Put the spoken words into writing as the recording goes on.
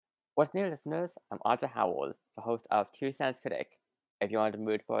What's new, listeners? I'm Arthur Howell, the host of Two Cents Critic. If you're in the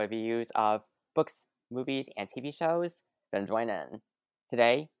mood for reviews of books, movies, and TV shows, then join in.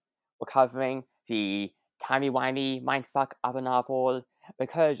 Today, we're covering the timey-wimey mindfuck of a novel,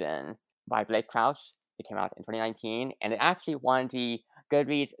 Recursion, by Blake Crouch. It came out in 2019, and it actually won the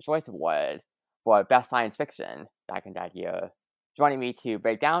Goodreads Choice Award for Best Science Fiction back in that year. Joining me to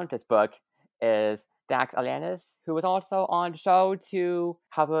break down this book is Daxh Alanis, who was also on the show to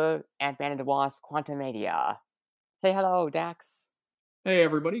cover Ant-Man and the Wasp: Quantumania. Say hello, Daxh. Hey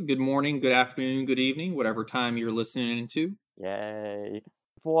everybody, good morning, good afternoon, good evening, whatever time you're listening to. Yay.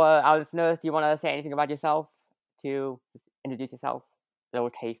 For our listeners, do you want to say anything about yourself to introduce yourself? A little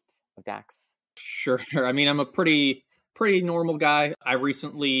taste of Daxh. Sure. I mean, I'm a pretty normal guy. I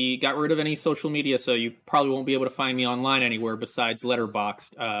recently got rid of any social media, so you probably won't be able to find me online anywhere besides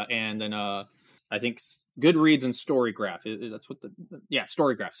Letterboxd, and then I think Goodreads and Storygraph. That's what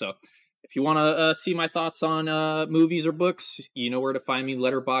Storygraph. So if you want to see my thoughts on movies or books, you know where to find me,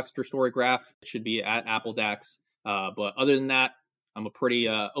 Letterboxd or Storygraph. It should be at Apple Dax. But other than that, I'm a pretty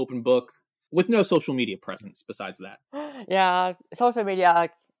open book with no social media presence besides that. Yeah, social media,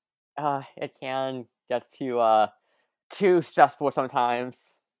 it can get too stressful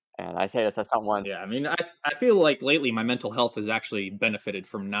sometimes. And I say this as someone. Yeah, I mean, I feel like lately my mental health has actually benefited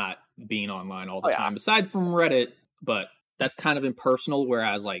from not being online all the time, aside from Reddit, but that's kind of impersonal,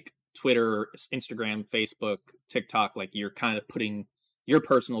 whereas like Twitter, Instagram, Facebook, TikTok, like you're kind of putting your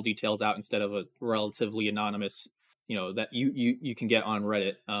personal details out instead of a relatively anonymous, that you can get on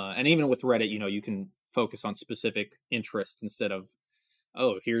Reddit. And even with Reddit, you can focus on specific interests instead of,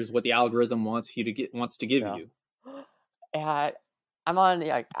 oh, here's what the algorithm wants to give you. Yeah, I'm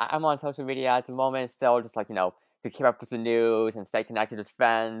on social media at the moment still, just to keep up with the news and stay connected with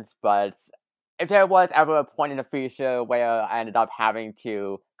friends. But if there was ever a point in the future where I ended up having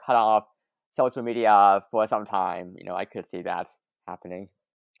to cut off social media for some time, I could see that happening.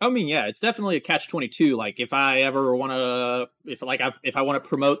 I mean, yeah, it's definitely a catch-22. Like, if I ever want to, if I want to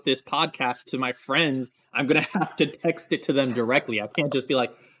promote this podcast to my friends, I'm gonna have to text it to them directly. I can't just be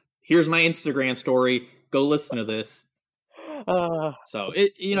like, "Here's my Instagram story. Go listen to this." So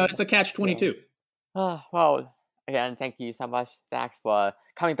it's a catch-22. Well, again, thank you so much, Daxh, for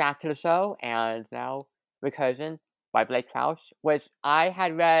coming back to the show. And now, Recursion by Blake Crouch, which I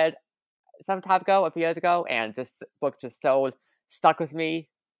had read some time ago, a few years ago, and this book just so stuck with me.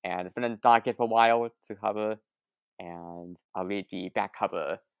 And it's been in the docket for a while to cover, and I'll read the back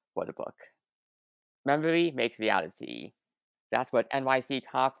cover for the book. Memory makes reality. That's what NYC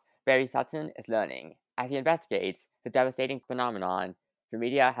cop Barry Sutton is learning as he investigates the devastating phenomenon the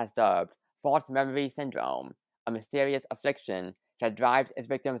media has dubbed false memory syndrome, a mysterious affliction that drives its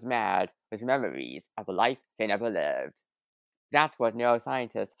victims mad with memories of a life they never lived. That's what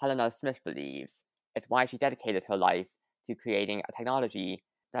neuroscientist Helena Smith believes. It's why she dedicated her life to creating a technology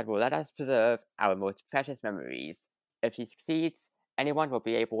that will let us preserve our most precious memories. If she succeeds, anyone will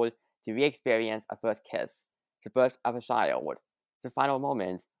be able to re-experience a first kiss, the birth of a child, the final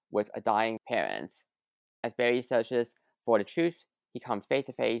moment with a dying parent. As Barry searches for the truth, he comes face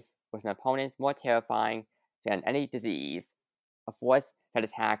to face with an opponent more terrifying than any disease, a force that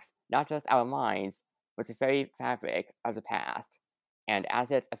attacks not just our minds, but the very fabric of the past. And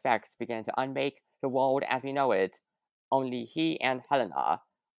as its effects begin to unmake the world as we know it, only he and Helena,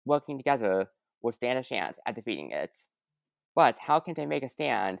 working together, will stand a chance at defeating it. But how can they make a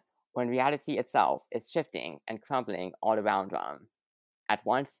stand when reality itself is shifting and crumbling all around them? At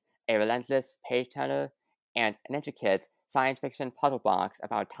once, a relentless page-turner and an intricate science fiction puzzle box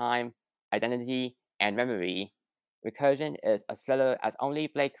about time, identity, and memory, Recursion is a thriller as only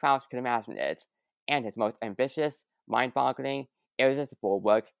Blake Crouch could imagine it, and his most ambitious, mind-boggling, irresistible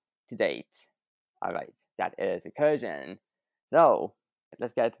work to date. Alright, that is Recursion. So,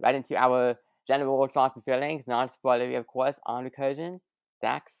 let's get right into our general thoughts and feelings, non-spoilery of course, on Recursion.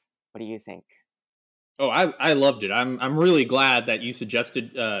 Daxh, what do you think? Oh, I loved it. I'm really glad that you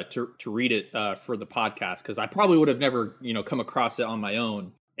suggested to read it for the podcast, because I probably would have never come across it on my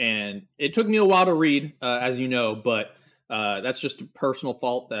own, and it took me a while to read, as you know, but that's just a personal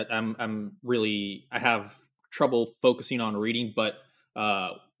fault that I have trouble focusing on reading. But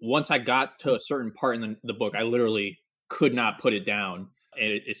once I got to a certain part in the book, I literally could not put it down,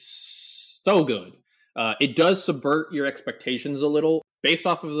 and it's so good. It does subvert your expectations a little. Based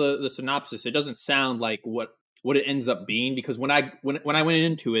off of the synopsis, it doesn't sound like what it ends up being, because when I went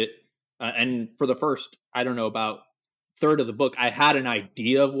into it, and for the first, I don't know, about third of the book, I had an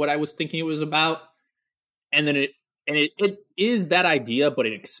idea of what I was thinking it was about, and then it is that idea, but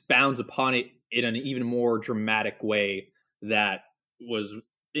it expounds upon it in an even more dramatic way that was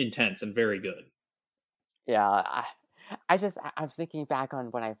intense and very good. Yeah, I was thinking back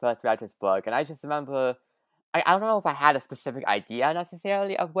on when I first read this book, and I just remember, I don't know if I had a specific idea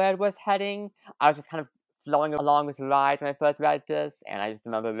necessarily of where it was heading. I was just kind of flowing along with the ride when I first read this, and I just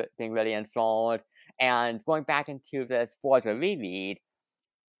remember being really enthralled. And going back into this for the reread,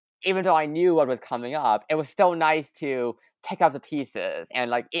 even though I knew what was coming up, it was still nice to pick up the pieces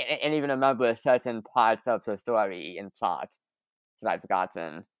and and even remember certain parts of the story and plot that I'd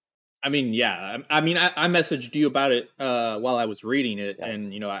forgotten. I mean, yeah. I messaged you about it while I was reading it, Yeah,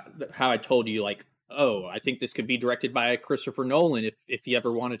 and how I told you like, oh, I think this could be directed by Christopher Nolan if he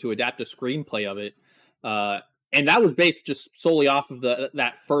ever wanted to adapt a screenplay of it. Uh, and that was based just solely off of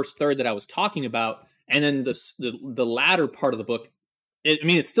that first third that I was talking about, and then the latter part of the book.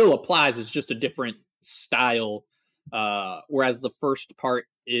 It still applies. It's just a different style. Whereas the first part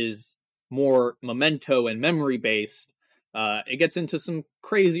is more memento and memory based. It gets into some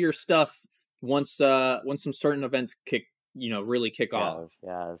crazier stuff once some certain events really kick off.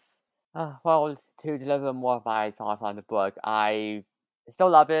 yes, yes. Well, to deliver more of my thoughts on the book, I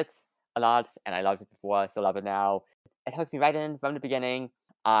still love it a lot, and I loved it before, I still love it now. It hooks me right in from the beginning.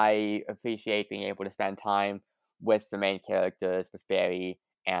 I appreciate being able to spend time with the main characters, with Barry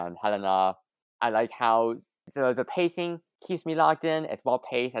and Helena. I like how the pacing keeps me locked in. It's well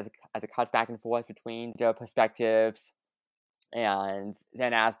paced as it cuts back and forth between their perspectives. And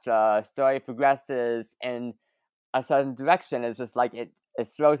then as the story progresses in a certain direction, it's just like it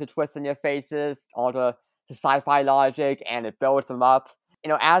throws a twist in your faces, all the sci-fi logic, and it builds them up.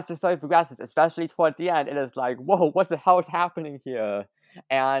 As the story progresses, especially towards the end, it is like, whoa, what the hell is happening here?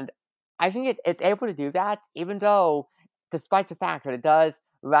 And I think it's able to do that, even though, despite the fact that it does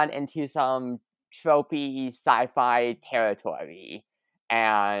run into some tropey sci-fi territory.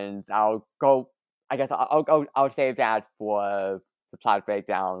 And I guess I'll save that for the plot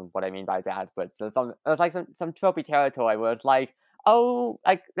breakdown, what I mean by that. But there's like some tropey territory where it's like, oh,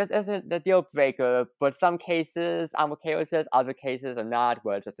 like this isn't the deal breaker, but some cases I'm okay with this, other cases I'm not,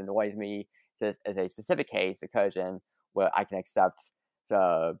 where it just annoys me. This is a specific case, Recursion, where I can accept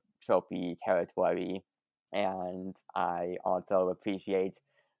the tropey territory, and I also appreciate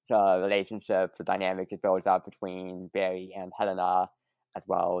the relationship, the dynamic that builds up between Barry and Helena as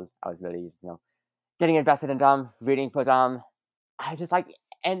well. I was really, getting invested in them, rooting for them. I just like,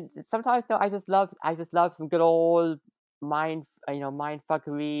 and sometimes I just love some good old mind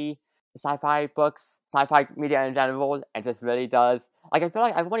fuckery, sci-fi books, sci-fi media in general. It just really does. Like I feel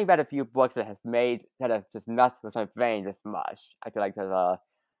like I've only read a few books that have just messed with my brain this much. I feel like there's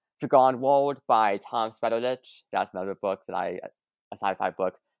The Gone World by Tom Swedolich. That's another book a sci-fi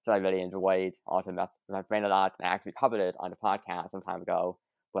book that I really enjoyed. Also messed with my brain a lot, and I actually covered it on the podcast some time ago.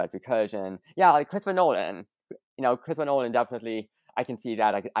 But Recursion, yeah, like Christopher Nolan. Christopher Nolan definitely. I can see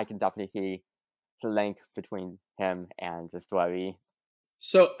that. I can definitely see the link between him and the story.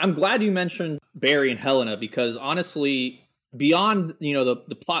 So I'm glad you mentioned Barry and Helena because honestly, beyond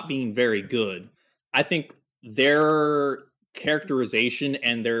the plot being very good, I think their characterization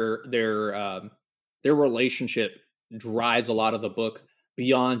and their relationship drives a lot of the book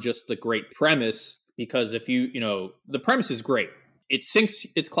beyond just the great premise. Because if the premise is great, it sinks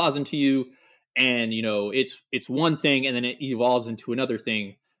its claws into you, and it's one thing, and then it evolves into another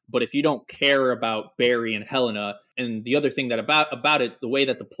thing. But if you don't care about Barry and Helena, and the other thing that about it, the way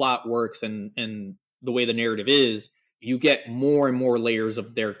that the plot works and the way the narrative is, you get more and more layers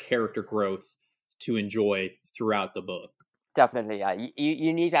of their character growth to enjoy throughout the book. Definitely, yeah.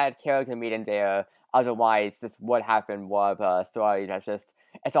 You need that character meet in there. Otherwise, this would have been more of a story that's just,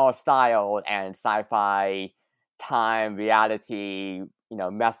 it's all style and sci-fi, time, reality,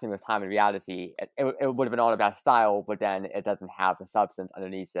 messing with time and reality. It would have been all about style, but then it doesn't have the substance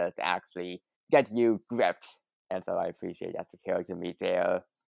underneath it to actually get you gripped. And so I appreciate that's the character meet there.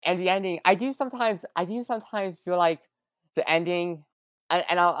 And the ending, I do sometimes feel like the ending,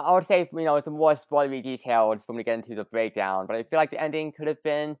 and I would say, it's a more spoilery details when we get into the breakdown, but I feel like the ending could have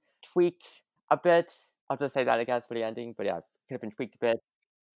been tweaked a bit. I'll just say that, I guess, for the ending, but yeah, it could have been tweaked a bit.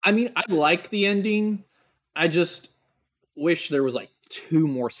 I mean, I like the ending. I just wish there was like two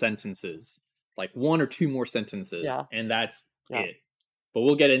more sentences, like one or two more sentences, Yeah, and that's yeah, it. But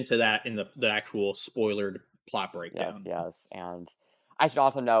we'll get into that in the actual spoilered plot yes, breakdown. yes. And I should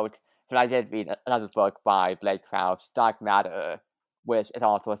also note that I did read another book by Blake Crouch, Dark Matter, which is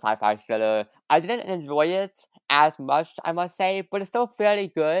also a sci-fi thriller. I didn't enjoy it as much, I must say, but it's still fairly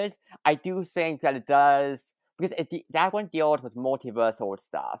good. I do think that it does, because that one deals with multiversal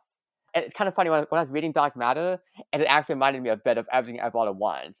stuff. And it's kind of funny, when I was reading Dark Matter, and it actually reminded me a bit of Everything Ever All at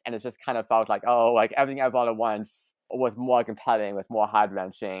Once, and it just kind of felt like, oh, like Everything Ever All at Once was more compelling, was more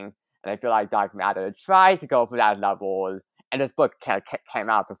heart-wrenching, and I feel like Dark Matter tries to go for that level, and this book came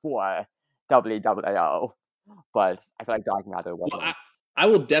out before WWO, but I feel like Dark Matter Well, wasn't. I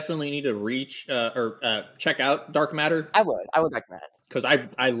will definitely need to check out Dark Matter I would recommend. because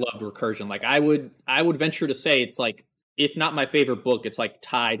I loved Recursion. Like I would venture to say it's like, if not my favorite book, it's like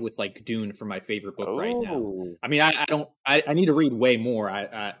tied with like Dune for my favorite book right now. Ooh. I mean, I need to read way more.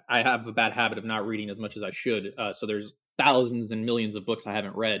 I have a bad habit of not reading as much as I should. So there's thousands and millions of books I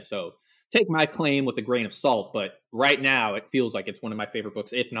haven't read. So take my claim with a grain of salt. But right now, it feels like it's one of my favorite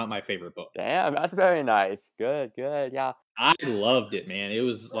books, if not my favorite book. Damn, that's very nice. Good, yeah. I loved it, man. It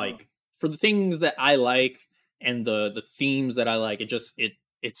was like, for the things that I like and the themes that I like, it's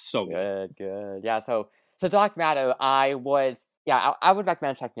so good. Good. Yeah, so Dark Matter, I would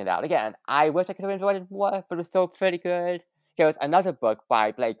recommend checking it out. Again, I wish I could have enjoyed it more, but it was still pretty good. There's another book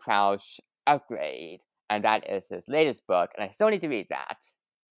by Blake Crouch, Upgrade, and that is his latest book, and I still need to read that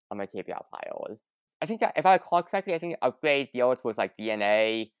on my TBR pile. I think that, if I recall correctly, I think Upgrade deals with like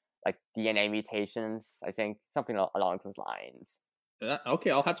DNA mutations. I think something along those lines. Okay,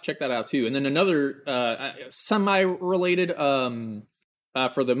 I'll have to check that out too. And then another semi-related,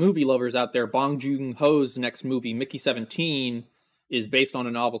 for the movie lovers out there, Bong Joon-ho's next movie, Mickey 17, is based on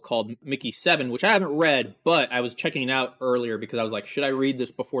a novel called Mickey 7, which I haven't read, but I was checking it out earlier because I was like, should I read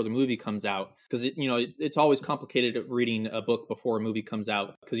this before the movie comes out? Because it's always complicated reading a book before a movie comes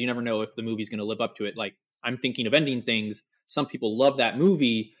out because you never know if the movie's going to live up to it. Like, I'm thinking of Ending Things. Some people love that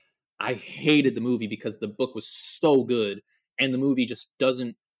movie. I hated the movie because the book was so good, and the movie just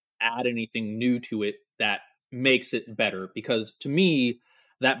doesn't add anything new to it that makes it better. Because to me,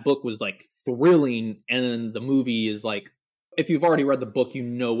 that book was like thrilling, and then the movie is like, if you've already read the book, you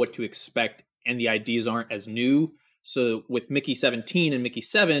know what to expect, and the ideas aren't as new. So with Mickey 17 and Mickey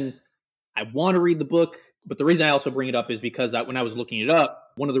 7, I want to read the book, but the reason I also bring it up is because when I was looking it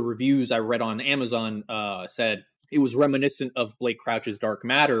up, one of the reviews I read on Amazon said it was reminiscent of Blake Crouch's Dark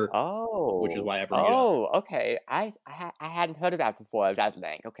Matter, which is why I bring it up. Oh, okay. I hadn't heard of that before, that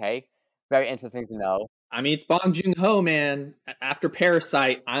link. Okay. Very interesting to know. I mean, it's Bong Joon-ho, man. After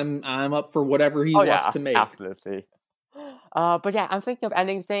Parasite, I'm up for whatever he wants to make. Absolutely. But yeah, I'm thinking of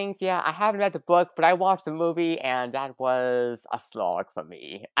Ending Things. Yeah, I haven't read the book, but I watched the movie, and that was a slog for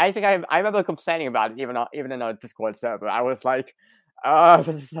me. I think I remember complaining about it even in our Discord server. I was like, this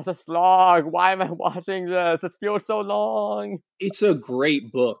is such a slog. Why am I watching this? It feels so long. It's a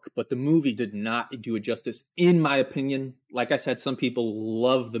great book, but the movie did not do it justice, in my opinion. Like I said, some people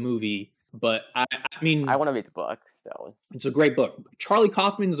love the movie, but I mean, I want to read the book still. It's a great book. Charlie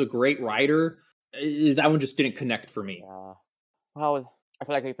Kaufman's a great writer. That one just didn't connect for me. Yeah. Well, I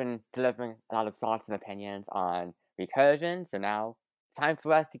feel like we've been delivering a lot of thoughts and opinions on Recursion, so now it's time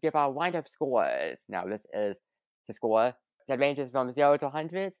for us to give our wind-up scores. Now, this is the score that ranges from 0 to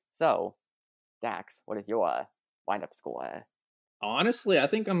 100. So, Daxh, what is your wind-up score? Honestly, I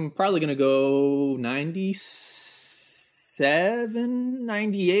think I'm probably going to go 97,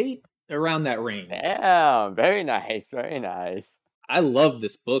 98, around that range. Damn, very nice, very nice. I love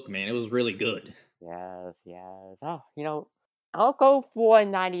this book, man. It was really good. Yes. Oh, I'll go for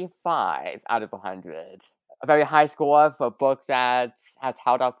 95 out of 100. A very high score for a book that has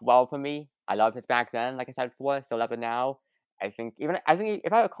held up well for me. I loved it back then, like I said before, still love it now. I think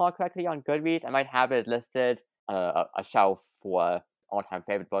if I recall correctly on Goodreads, I might have it listed on a shelf for all-time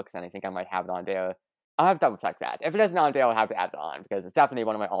favorite books, and I think I might have it on there. I'll have to double check that. If it isn't on there, I'll have to add it on, because it's definitely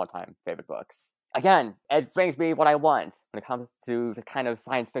one of my all-time favorite books. Again, it brings me what I want when it comes to this kind of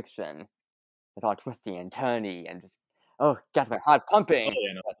science fiction. It's all twisty and turny and just, gets my heart pumping. Oh,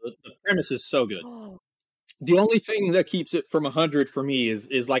 yeah, no, the premise is so good. The only thing that keeps it from 100 for me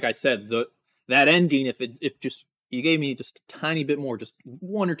is like I said, that ending. If just you gave me just a tiny bit more, just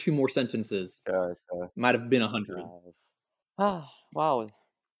one or two more sentences, Sure. might have been 100. Nice. Wow.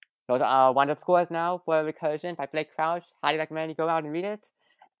 Those are wind-up scores now for Recursion by Blake Crouch. Highly recommend you go out and read it.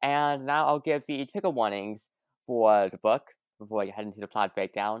 And now I'll give the trigger warnings for the book before you head into the plot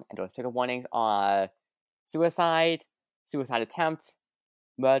breakdown. And those trigger warnings are suicide attempt,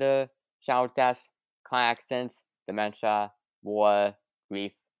 murder, child death, car accidents, dementia, war,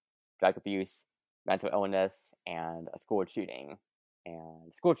 grief, drug abuse, mental illness, and a school shooting.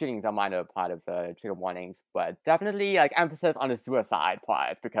 And school shootings are minor part of the trigger warnings, but definitely emphasis on the suicide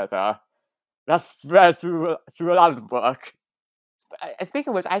part, because that's spread through a lot of the book.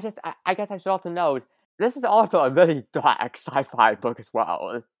 Speaking of which, I guess I should also note, this is also a very dark sci-fi book as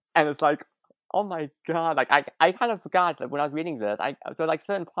well. And it's like, oh my god, I kind of forgot that when I was reading this, so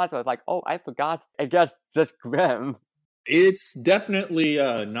certain parts I was like, oh, I forgot it gets this grim. It's definitely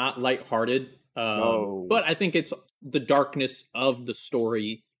not lighthearted. No. But I think it's the darkness of the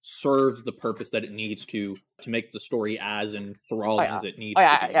story serves the purpose that it needs to make the story as Oh enthralling yeah. as it Oh needs to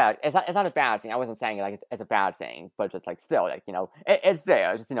yeah, be. yeah. It's not a bad thing. I wasn't saying like it's a bad thing, but just like still like it's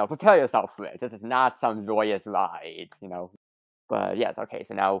there. Just, prepare yourself for it. This is not some joyous ride. But yes, okay.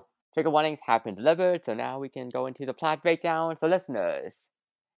 So now trigger warnings have been delivered. So now we can go into the plot breakdown for listeners.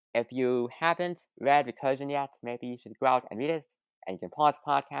 If you haven't read Recursion yet, maybe you should go out and read it, and you can pause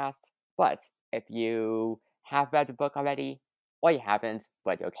the podcast. But if you have read the book already, or you haven't,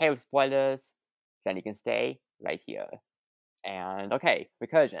 but you're okay with spoilers, then you can stay right here. And okay,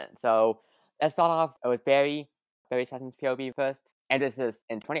 Recursion. So let's start off with Barry Sutton's POV first. And this is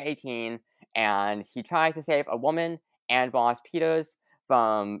in 2018, and he tries to save a woman and Ross Peters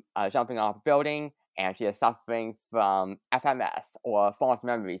from jumping off a building, and she is suffering from FMS, or false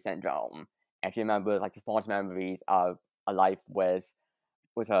memory syndrome. And she remembers like the false memories of a life with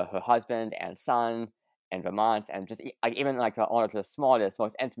her husband and son in Vermont, and just like even like all of the smallest,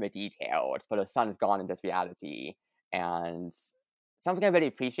 most intimate details. But her son is gone in this reality, and something I really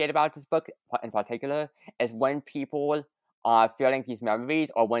appreciate about this book in particular is when people are feeling these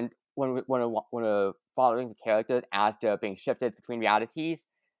memories, or when we're following the characters as they're being shifted between realities.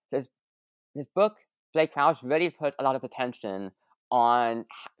 This this book, Blake Crouch, really puts a lot of attention on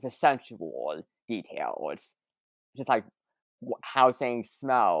the sensual details, just like how things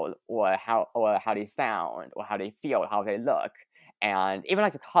smell, or how they sound, or how they feel, how they look, and even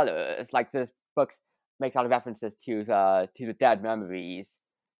like the colors. Like this book makes a lot of references to the dead memories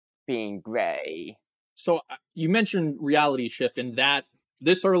being gray. So you mentioned reality shift, and that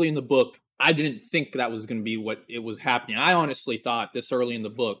this early in the book, I didn't think that was going to be what it was happening. I honestly thought this early in the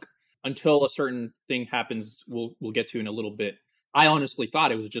book, until a certain thing happens, we'll get to in a little bit. I honestly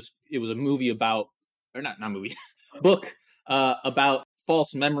thought it was a movie about, or not movie, book about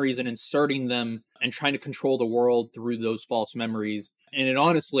false memories and inserting them and trying to control the world through those false memories. And it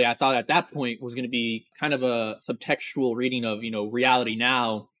honestly, I thought at that point was going to be kind of a subtextual reading of reality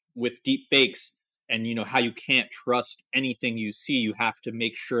now with deep fakes, and how you can't trust anything you see. You have to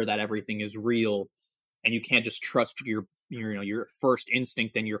make sure that everything is real, and you can't just trust your first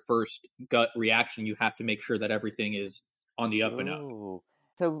instinct and your first gut reaction. You have to make sure that everything is on the up and up. Ooh.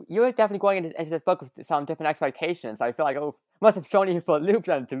 So you were definitely going into this book with some different expectations. I feel like, must have thrown you for a loop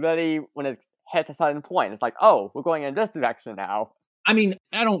then to really, when it hit a certain point, it's like, oh, we're going in this direction now. I mean,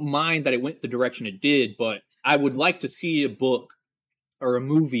 I don't mind that it went the direction it did, but I would like to see a book or a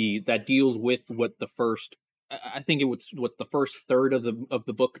movie that deals with what the first, I think it was what the first third of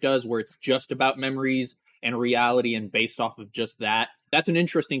the book does, where it's just about memories and reality and based off of just that. That's an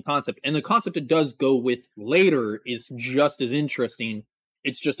interesting concept, and the concept it does go with later is just as interesting.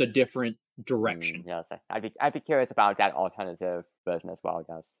 It's just a different direction. Yes, I'd be curious about that alternative version as well.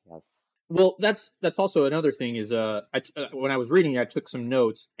 Yes, yes. Well, that's also another thing is when I was reading, I took some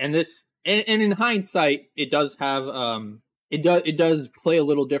notes, and this and in hindsight, it does have it does play a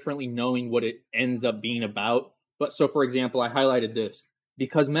little differently knowing what it ends up being about. But so, for example, I highlighted this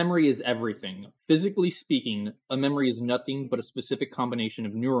because memory is everything. Physically speaking, a memory is nothing but a specific combination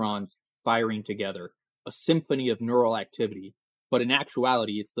of neurons firing together, a symphony of neural activity. But in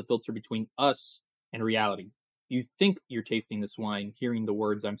actuality, it's the filter between us and reality. You think you're tasting this wine, hearing the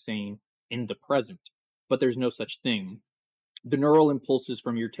words I'm saying in the present, but there's no such thing. The neural impulses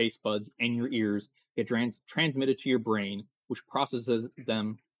from your taste buds and your ears get transmitted to your brain, which processes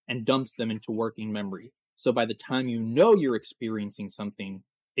them and dumps them into working memory. So by the time you know you're experiencing something,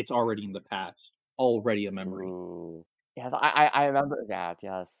 it's already in the past, already a memory. Ooh. Yes, I remember that.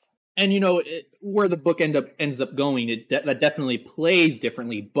 Yes. And where the book ends up going, that definitely plays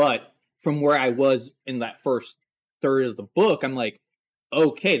differently. But from where I was in that first third of the book, I'm like,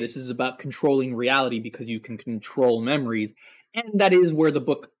 okay, this is about controlling reality because you can control memories, and that is where the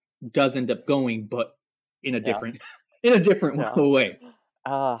book does end up going, but in a different in a different Yeah. way.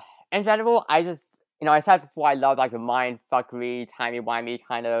 In general, I just I said before I love like the mind fuckery, timey-wimey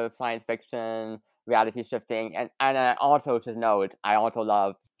kind of science fiction, reality shifting, and I also should note I also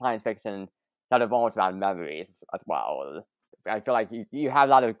love science fiction that revolves around memories as well. I feel like you have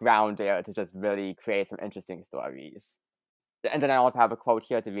a lot of ground there to just really create some interesting stories. And then I also have a quote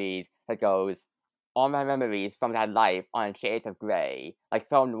here to read that goes, "All my memories from that life are in shades of gray, like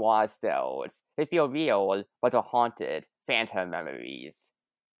film noir stills. They feel real, but are haunted, phantom memories."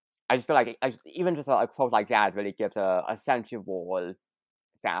 I just feel like even just a quote like that really gives a sensual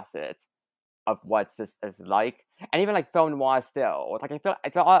facet of what this is like. And even like film noir stills. Like I feel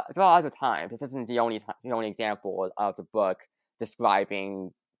there are other times. This isn't the only example of the book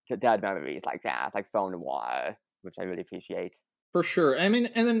describing the dead memories like that, like film noir, which I really appreciate. For sure. I mean,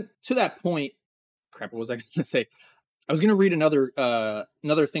 and then to that point, crap, what was I going to say? I was going to read another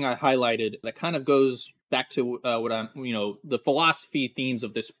thing I highlighted that kind of goes back to what I'm, the philosophy themes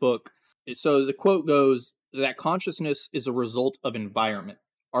of this book. So the quote goes that consciousness is a result of environment.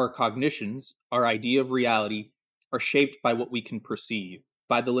 Our cognitions, our idea of reality, are shaped by what we can perceive,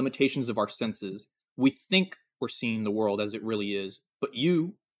 by the limitations of our senses. We think we're seeing the world as it really is, but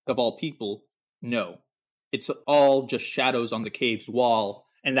you, of all people, know. It's all just shadows on the cave's wall,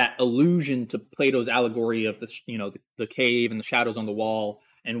 and that allusion to Plato's allegory of the cave and the shadows on the wall,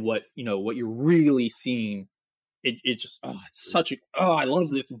 and what you're really seeing. It's just it's such a I love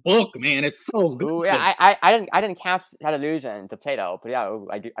this book, man. It's so good. Ooh, yeah, I didn't catch that allusion to Plato, but yeah,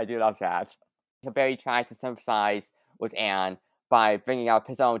 I do love that. So Barry tries to sympathize with Anne by bringing up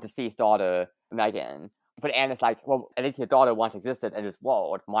his own deceased daughter, Megan. But Anne is like, well, at least your daughter once existed in this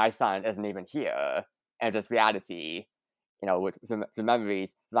world. My son isn't even here. And this reality, with the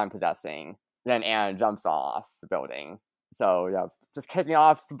memories that I'm possessing. Then Anne jumps off the building. So, yeah, just kicking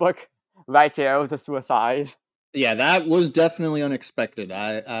off the book right there with a suicide. Yeah, that was definitely unexpected.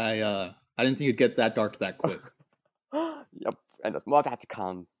 I didn't think it'd get that dark that quick. Yep, and there's more of that to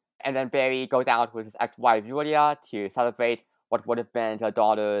come. And then Barry goes out with his ex-wife Julia to celebrate what would have been their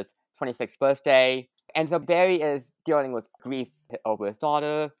daughter's 26th birthday. And so Barry is dealing with grief over his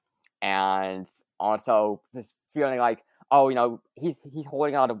daughter, and also just feeling like, he's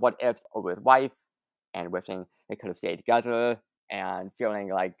holding on to what ifs over his wife, and wishing they could have stayed together, and feeling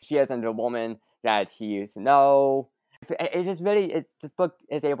like she isn't the woman that he used to know. This book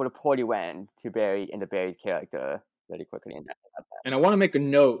is able to pull you in to Barry's character really quickly. And I want to make a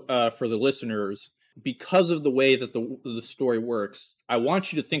note for the listeners, because of the way that the story works. I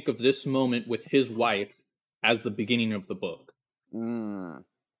want you to think of this moment with his wife as the beginning of the book.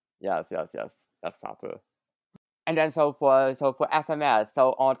 Yes, that's proper. And then so for FMS,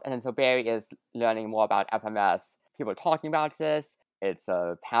 so Barry is learning more about FMS. People are talking about this. It's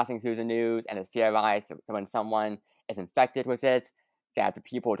passing through the news, and it's theorized that when someone is infected with it, that the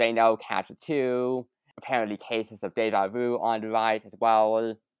people they know catch it too. Apparently, cases of deja vu on the rise as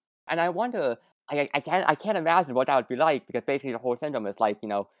well. And I wonder, I can't imagine what that would be like, because basically the whole syndrome is like,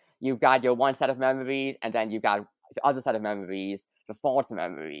 you've got your one set of memories, and then you've got the other set of memories, the false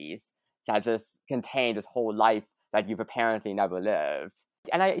memories, that just contain this whole life that you've apparently never lived.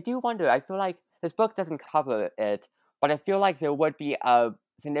 And I do wonder, I feel like this book doesn't cover it, but I feel like there would be a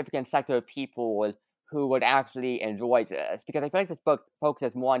significant sector of people who would actually enjoy this, because I feel like this book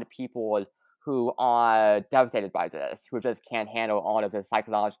focuses more on the people who are devastated by this, who just can't handle all of the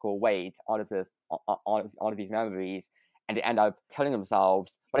psychological weight, all of these memories, and they end up killing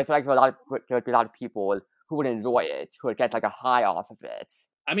themselves. But I feel like there would be a lot of people who would enjoy it, who would get like a high off of it.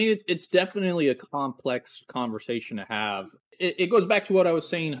 I mean, it's definitely a complex conversation to have. It goes back to what I was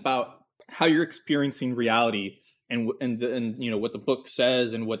saying about how you're experiencing reality, and what the book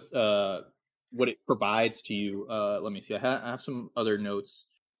says, and what it provides to you. Let me see. I have some other notes.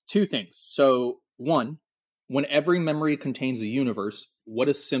 Two things. So, one, when every memory contains a universe, what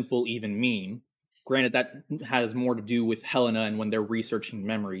does simple even mean? Granted, that has more to do with Helena and when they're researching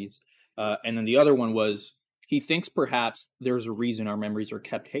memories. And then the other one was, he thinks perhaps there's a reason our memories are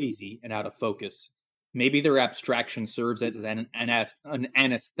kept hazy and out of focus. Maybe their abstraction serves as an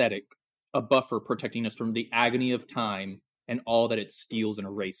anesthetic, a buffer protecting us from the agony of time and all that it steals and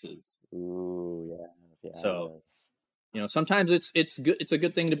erases. Ooh, yeah. So, sometimes it's good. It's a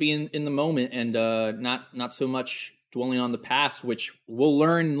good thing to be in the moment, and not so much dwelling on the past, which we'll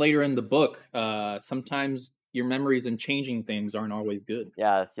learn later in the book. Sometimes your memories and changing things aren't always good.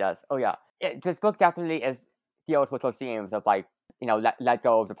 Yes. Oh yeah. This book definitely deals with those themes of like, let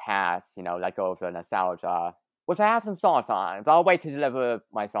go of the past, let go of the nostalgia, which I have some thoughts on, but I'll wait to deliver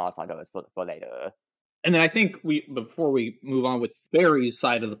my thoughts on those for later. And then I think before we move on with Barry's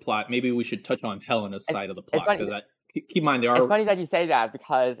side of the plot, maybe we should touch on Helena's side of the plot, because keep in mind, It's funny that you say that,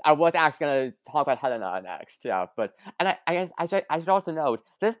 because I was actually going to talk about Helena next, yeah. But I guess I should also note,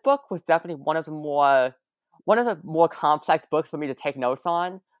 this book was definitely one of the more complex books for me to take notes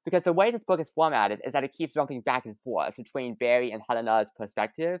on, because the way this book is formatted is that it keeps jumping back and forth between Barry and Helena's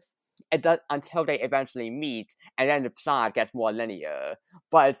perspectives. It does until they eventually meet, and then the plot gets more linear.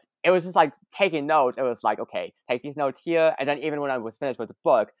 But it was just like taking notes. It was like, okay, take these notes here, and then even when I was finished with the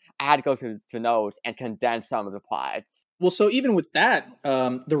book, I had to go to notes and condense some of the plots. Well, so even with that,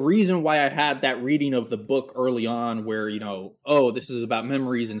 the reason why I had that reading of the book early on, where this is about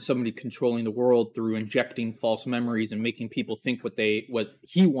memories and somebody controlling the world through injecting false memories and making people think what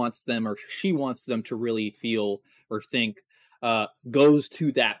he wants them or she wants them to really feel or think. Goes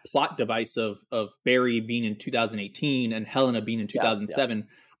to that plot device of Barry being in 2018 and Helena being in 2007. Yes.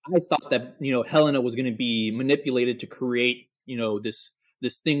 I thought that, Helena was going to be manipulated to create,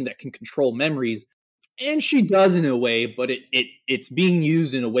 this thing that can control memories. And she does in a way, but it's being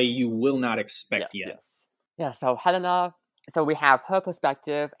used in a way you will not expect yet. Yeah, so Helena, so we have her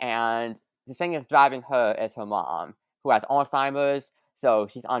perspective, and the thing is driving her is her mom, who has Alzheimer's, so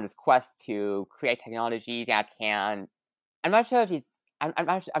she's on this quest to create technology that can... I'm not sure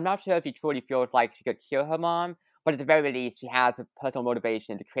if she truly feels like she could cure her mom, but at the very least, she has a personal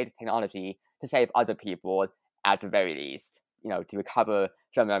motivation to create a technology to save other people, at the very least, to recover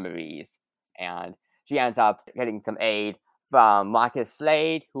some memories. And she ends up getting some aid from Marcus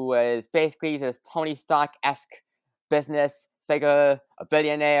Slade, who is basically this Tony Stark-esque business figure, a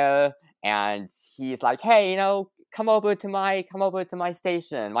billionaire, and he's like, hey, come over to my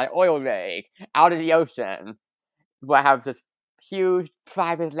station, my oil rig, out of the ocean. We'll have this huge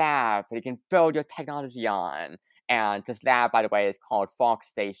private lab that you can build your technology on. And this lab, by the way, is called Fawkes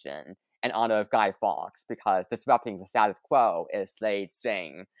Station, in honor of Guy Fawkes, because disrupting the status quo is Slade's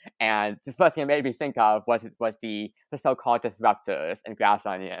thing. And the first thing it made me think of was the so-called disruptors in Glass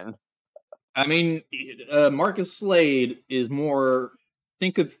Onion. I mean, Marcus Slade is more...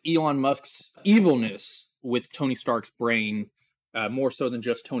 Think of Elon Musk's evilness with Tony Stark's brain, more so than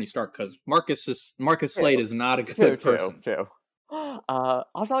just Tony Stark, because Marcus Slade is not a good person. True.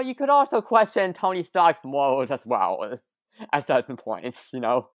 Also, you could also question Tony Stark's morals as well at certain points,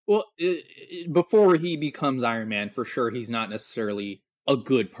 Well, before he becomes Iron Man, for sure, he's not necessarily a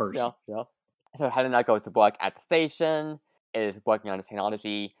good person. Yeah. So Helena goes to work at the station, is working on this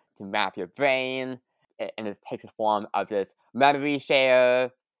technology to map your brain, and it takes the form of this memory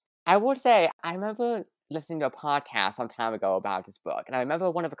share. I would say, I remember listening to a podcast some time ago about this book, and I remember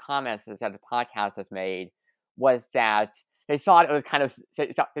one of the comments that the podcast was made was that they thought it was kind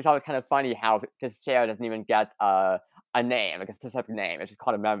of funny how this share doesn't even get a name, like a specific name. It's just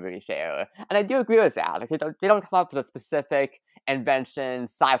called a memory share, and I do agree with that. Like they don't come up with a specific invention,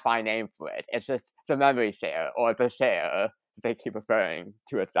 sci-fi name for it. It's just the memory share or the share. They keep referring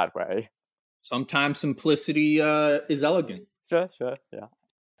to it that way. Sometimes simplicity is elegant. Sure, yeah.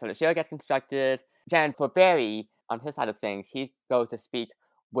 So the share gets constructed. Then for Barry, on his side of things, he goes to speak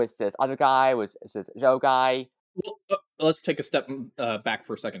with this other guy, with this Joe guy. Well, let's take a step back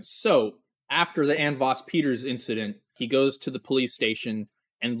for a second. So, after the Ann Voss Peters incident, he goes to the police station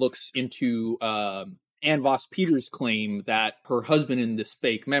and looks into Ann Voss Peters' claim that her husband in this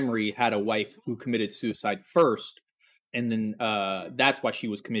fake memory had a wife who committed suicide first, and then that's why she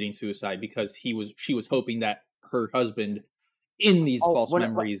was committing suicide, because she was hoping that her husband in these false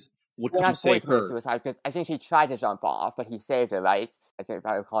memories would come save her. Suicide, because I think she tried to jump off, but he saved her, right? I think if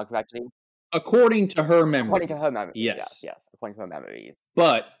I recall correctly. According to her memories. According to her memories. Yes. According to her memories.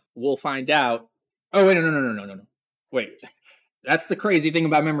 But we'll find out. Oh, wait, no. Wait. That's the crazy thing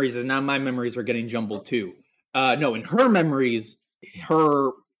about memories, is now my memories are getting jumbled too. No, in her memories,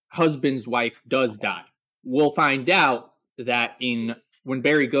 her husband's wife does die. We'll find out that when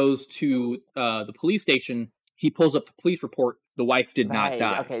Barry goes to the police station, he pulls up the police report. The wife did not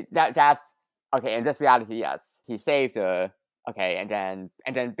die. Okay, that's okay. In this reality, yes, he saved her. Okay, and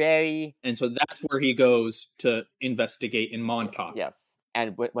then Barry, and so that's where he goes to investigate in Montauk. Yes,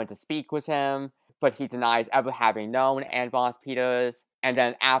 and went to speak with him, but he denies ever having known Ann Voss Peters. And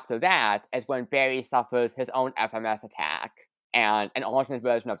then after that is when Barry suffers his own FMS attack, and an alternate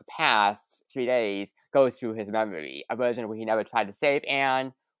version of the past 3 days goes through his memory, a version where he never tried to save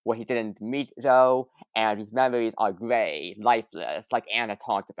Anne, where he didn't meet Joe, and his memories are gray, lifeless, like Anna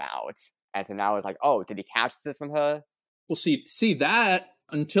talked about. And so now it's like, oh, did he catch this from her? Well, see that,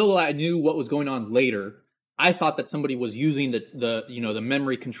 until I knew what was going on later, I thought that somebody was using the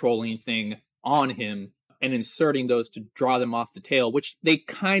memory controlling thing on him and inserting those to draw them off the tail, which they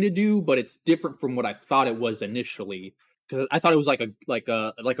kind of do, but it's different from what I thought it was initially. Because I thought it was like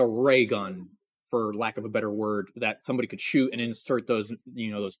a ray gun, for lack of a better word, that somebody could shoot and insert those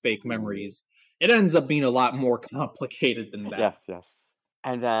fake memories. It ends up being a lot more complicated than that. Yes.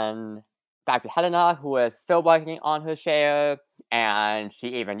 And then back to Helena, who is still working on her share, and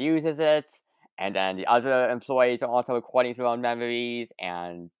she even uses it. And then the other employees are also recording their own memories,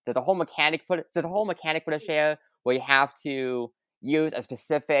 and there's a whole mechanic for the share where you have to use a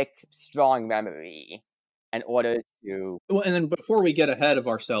specific strong memory in order to... Well, and then before we get ahead of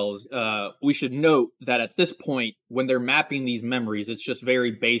ourselves, we should note that at this point, when they're mapping these memories, it's just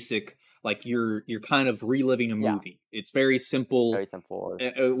very basic. Like you're kind of reliving a movie. Yeah. It's very simple. Very simple.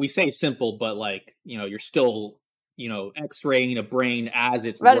 We say simple, but you're still X-raying a brain as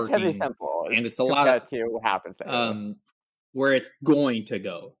it's relatively working. Simple, and it's a lot to what happens there. where it's going to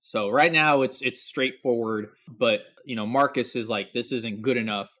go. So right now it's straightforward, but Marcus is like, this isn't good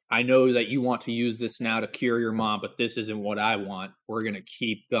enough. I know that you want to use this now to cure your mom, but this isn't what I want. We're gonna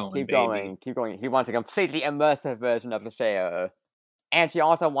keep going, baby. Keep going. He wants a completely immersive version of the show. And she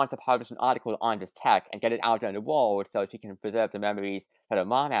also wants to publish an article on this tech and get it out in the world so she can preserve the memories that her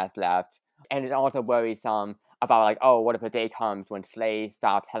mom has left. And it also worries some about like, oh, what if a day comes when Slay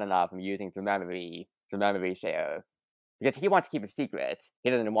stops Helena from using the memory share? Because he wants to keep it secret. He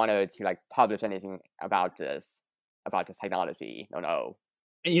doesn't want her to like publish anything about this technology. No.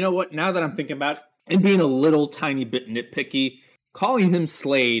 And you know what? Now that I'm thinking about it, and being a little tiny bit nitpicky, calling him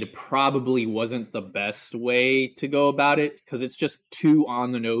Slade probably wasn't the best way to go about it, because it's just too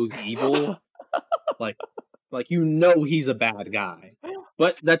on the nose evil. like he's a bad guy,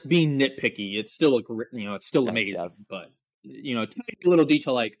 but that's being nitpicky. It's still it's still amazing. Yes. But tiny little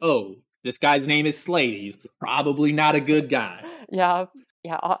detail like, oh, this guy's name is Slade. He's probably not a good guy. Yeah,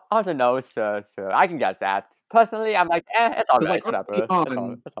 on the nose, sure. I can get that. Personally, I'm like, it's alright, like, whatever.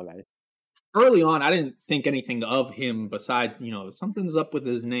 It's alright. Early on, I didn't think anything of him besides, something's up with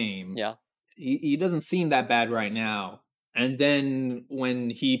his name. Yeah. He doesn't seem that bad right now. And then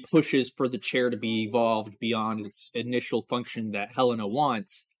when he pushes for the chair to be evolved beyond its initial function that Helena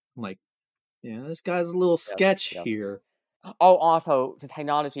wants, I'm like, yeah, this guy's a little sketch here. Oh, also, the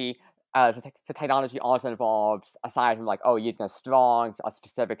technology also involves, aside from like, oh, using a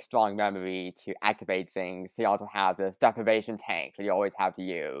specific strong memory to activate things, he also has this deprivation tank that you always have to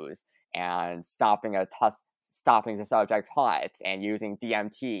use, and stopping the subject's heart, and using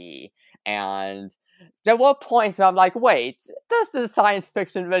DMT, and there were points where I'm like, wait, does this science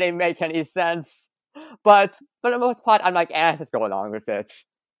fiction really make any sense? But for the most part, I'm like, let's go along with it.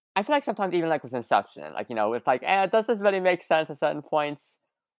 I feel like sometimes even like with Inception, like, it's like, does this really make sense at certain points?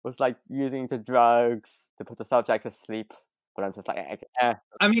 Was like using the drugs to put the subject to sleep, but I'm just like,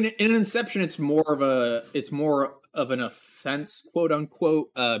 I mean, in Inception, it's more of an offense, quote unquote,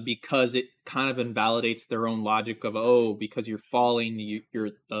 because it kind of invalidates their own logic of, oh, because you're falling,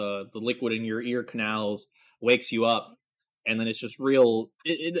 the liquid in your ear canals wakes you up, and then it's just real.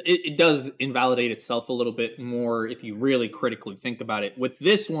 It does invalidate itself a little bit more if you really critically think about it. With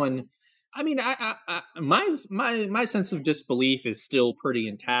this one, I mean, my sense of disbelief is still pretty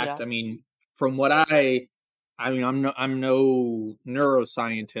intact. Yeah. I mean, from what I'm no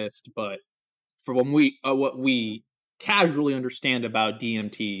neuroscientist, but for what we casually understand about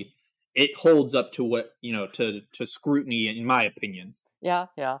DMT, it holds up to what to scrutiny, in my opinion. Yeah.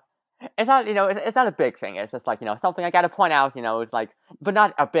 It's not it's not a big thing. It's just like something I got to point out. It's like, but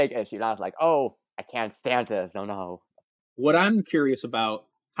not a big issue. Not like, oh, I can't stand this. No. What I'm curious about.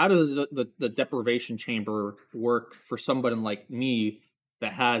 How does the deprivation chamber work for somebody like me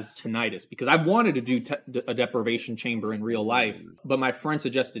that has tinnitus? Because I wanted to do a deprivation chamber in real life, but my friend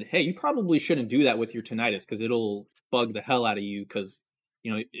suggested, hey, you probably shouldn't do that with your tinnitus because it'll bug the hell out of you, because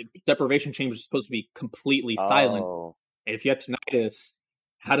deprivation chambers are supposed to be completely silent. And if you have tinnitus,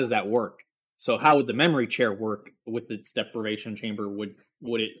 how does that work? So how would the memory chair work with its deprivation chamber?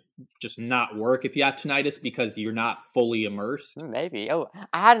 Would it just not work if you have tinnitus because you're not fully immersed? Maybe. Oh,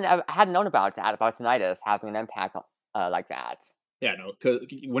 I hadn't known about tinnitus having an impact like that. Yeah, no. Because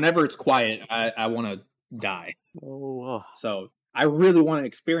whenever it's quiet, I want to die. Oh. So I really want to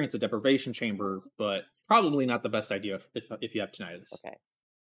experience a deprivation chamber, but probably not the best idea if you have tinnitus. Okay.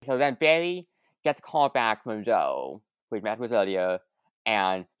 So then Barry gets a call back from Joe, who we met with earlier.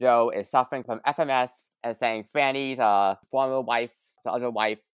 And Joe is suffering from FMS and saying Franny's former wife, the other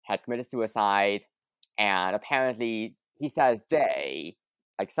wife, had committed suicide. And apparently, he says Jay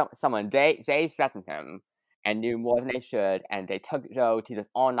threatened him and knew more than they should. And they took Joe to this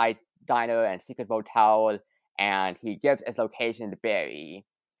all-night diner and secret motel. And he gives its location to Barry.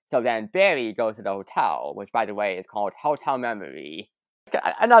 So then Barry goes to the hotel, which, by the way, is called Hotel Memory.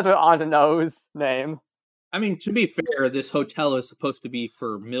 Another on-the-nose name. I mean, to be fair, this hotel is supposed to be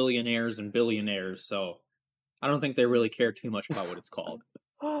for millionaires and billionaires, so I don't think they really care too much about what it's called.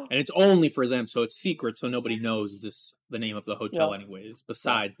 And it's only for them, so it's secret, so nobody knows the name of the hotel anyways,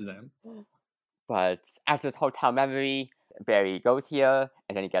 besides them. But after this Hotel Memory, Barry goes here,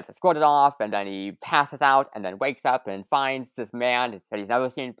 and then he gets escorted off, and then he passes out, and then wakes up and finds this man that he's never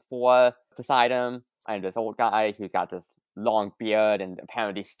seen before beside him, and this old guy who's got this long beard and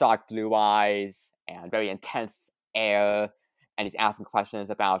apparently stark blue eyes and very intense air, and he's asking questions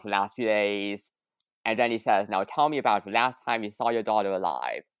about the last few days. And then he says, now tell me about the last time you saw your daughter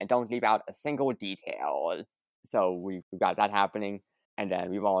alive, and don't leave out a single detail. So we've got that happening. And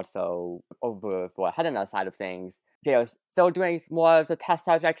then we've also, over for Helena's side of things, they're still doing more of the test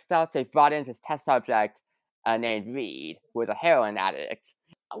subject stuff. They brought in this test subject named Reed, who was a heroin addict.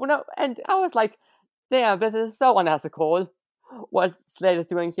 And I was like, damn, this is so unethical. What Slade is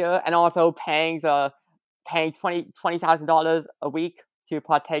doing here, and also paying $20,000 a week to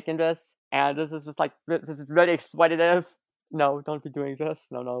partake in this, and this is just like, this is really exploitative. No, don't be doing this.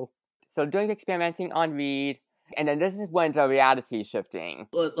 No. So doing experimenting on Reed, and then this is when the reality is shifting.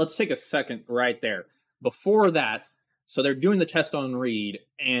 Let's take a second right there. Before that, so they're doing the test on Reed,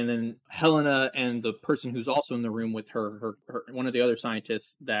 and then Helena and the person who's also in the room with her one of the other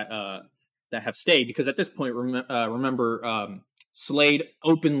scientists that have stayed, because at this point, remember, Slade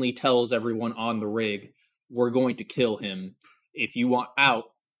openly tells everyone on the rig, we're going to kill him. If you want out,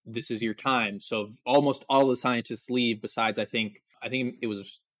 this is your time. So almost all the scientists leave, besides I think it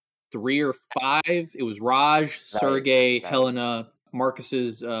was 3 or 5. It was Raj, Sergey, right. Helena,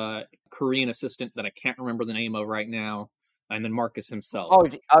 Marcus's Korean assistant that I can't remember the name of right now, and then Marcus himself.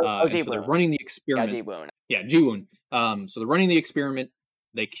 So they're running the experiment. Yeah, Ji-woon. So they're running the experiment.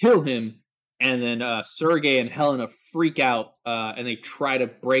 They kill him, and then Sergey and Helena freak out, and they try to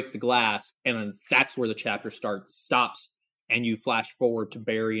break the glass, and then that's where the chapter stops, and you flash forward to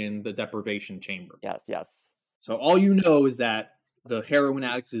Barry in the deprivation chamber. Yes. So all you know is that the heroin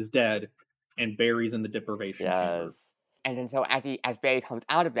addict is dead, and Barry's in the deprivation chamber. And then so as Barry comes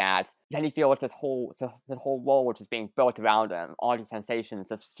out of that, then he feels this whole world which is being built around him, all these sensations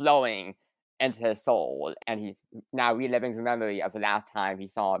just flowing into his soul, and he's now reliving the memory of the last time he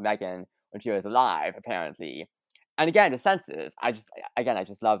saw Megan when she was alive, apparently. And again, the senses, I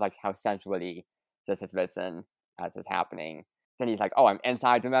just love like how sensually this is written as it's happening. Then he's like, oh, I'm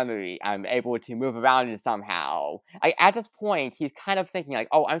inside the memory. I'm able to move around it somehow. At this point, he's kind of thinking like,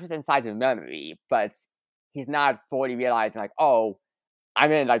 oh, I'm just inside the memory, but he's not fully realizing like, oh,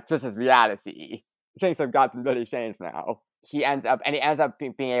 I'm in like, this is reality. Things have gotten really changed now. He ends up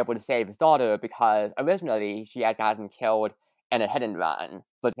being able to save his daughter, because originally she had gotten killed in a hit and run,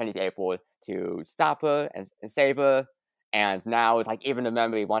 but then he's able to stop her and save her. And now it's like, even the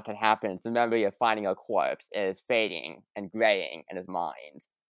memory, once it happens, the memory of finding a corpse is fading and graying in his mind.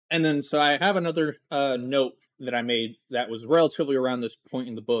 And then, so I have another note that I made that was relatively around this point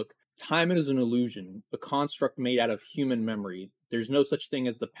in the book. Time is an illusion, a construct made out of human memory. There's no such thing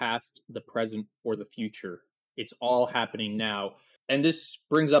as the past, the present, or the future. It's all happening now. And this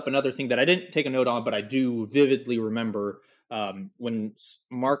brings up another thing that I didn't take a note on, but I do vividly remember when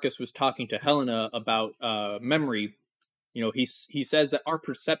Marcus was talking to Helena about memory. You know, he says that our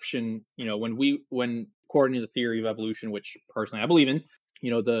perception, you know, when according to the theory of evolution, which personally I believe in,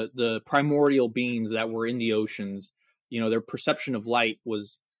 you know, the primordial beings that were in the oceans, you know, their perception of light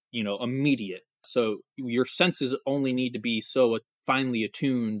was, you know, immediate. So your senses only need to be so finely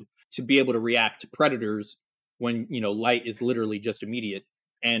attuned to be able to react to predators when, you know, light is literally just immediate.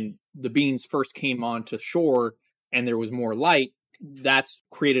 And the beings first came onto shore and there was more light. That's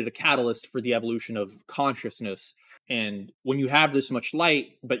created a catalyst for the evolution of consciousness. And when you have this much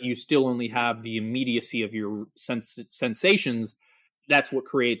light, but you still only have the immediacy of your sensations, that's what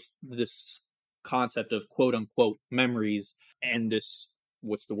creates this concept of quote unquote memories and this,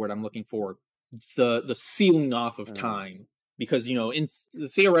 what's the word I'm looking for? The sealing off of time. Because, you know, in the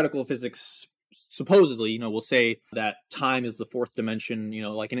theoretical physics, supposedly, you know, we'll say that time is the fourth dimension, you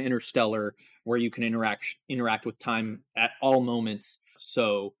know, like an interstellar, where you can interact with time at all moments.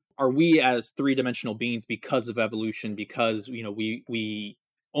 So are we as three-dimensional beings because of evolution, because, you know, we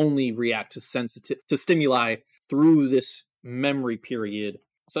only react to stimuli through this memory period?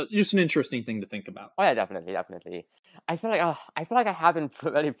 So just an interesting thing to think about. Oh yeah, definitely. I feel like I haven't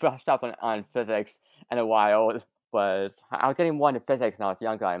really brushed up on physics in a while, but I was getting more into physics when I was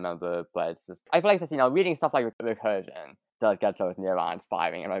younger, I remember. But I feel like just, you know, reading stuff like Recursion does get those neurons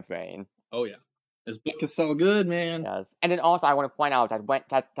firing in my brain. Oh yeah, this book is so good, man. Yes, and then also I want to point out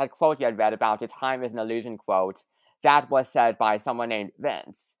that quote you had read about the time is an illusion quote, that was said by someone named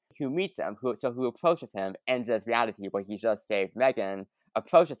Vince, who meets him, who approaches him in this reality where he just saved Megan,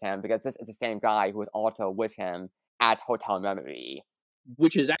 approaches him because this is the same guy who was also with him at Hotel Memory.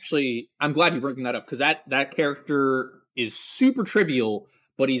 Which is actually, I'm glad you're bringing that up, because that character is super trivial,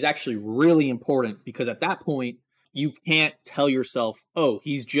 but he's actually really important, because at that point, you can't tell yourself, oh,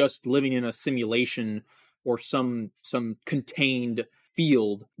 he's just living in a simulation or some contained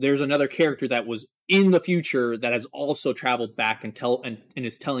field. There's another character that was in the future that has also traveled back and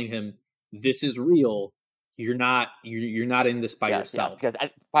is telling him, this is real. You're not in this by yourself. Yes, because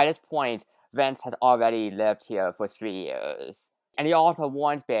by this point, Vince has already lived here for 3 years. And he also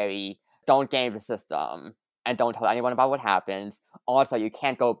warns Barry, don't game the system, and don't tell anyone about what happens. Also, you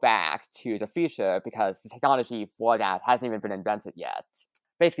can't go back to the future because the technology for that hasn't even been invented yet.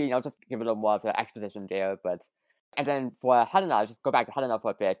 basically, just give a little more of the exposition there, but... And then for Helena, just go back to Helena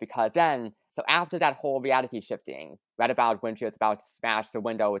for a bit, because then, so after that whole reality shifting, right about when she was about to smash the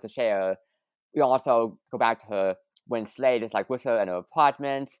window with the chair, we also go back to when Slade is with her in her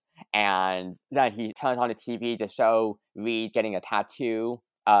apartment, and then he turns on the TV to show Reed getting a tattoo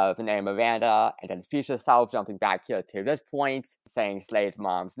of the name Miranda, and then his future self jumping back here to this point, saying Slade's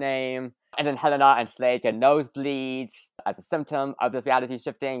mom's name. And then Helena and Slade get nosebleeds as a symptom of this reality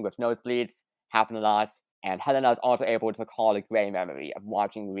shifting, which nosebleeds happen a lot. And Helena is also able to recall a gray memory of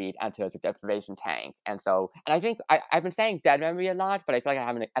watching Reed enter the deprivation tank. And I think I've been saying dead memory a lot, but I feel like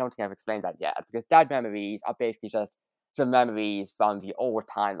I don't think I've explained that yet, because dead memories are basically just the memories from the old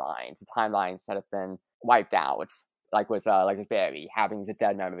timelines, the timelines that have been wiped out, with Barry having the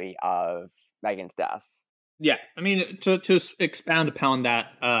dead memory of Megan's death. Yeah, I mean, to expound upon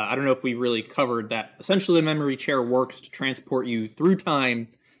that, I don't know if we really covered that. Essentially, the memory chair works to transport you through time,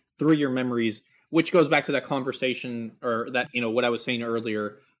 through your memories, which goes back to that conversation, or that, what I was saying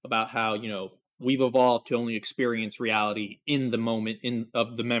earlier about how, we've evolved to only experience reality in the moment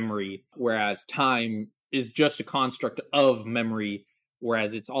of the memory, whereas time is just a construct of memory,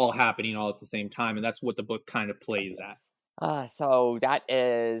 whereas it's all happening all at the same time. And that's what the book kind of plays at. So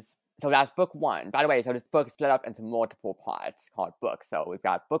that's book one. By the way, so this book is split up into multiple parts called books. So we've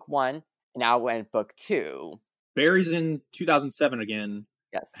got book one, and now we're in book two. Barry's in 2007 again.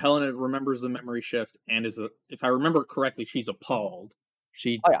 Yes. Helena remembers the memory shift and if I remember correctly, she's appalled.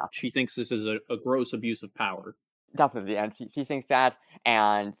 She thinks this is a gross abuse of power. Definitely, and she thinks that,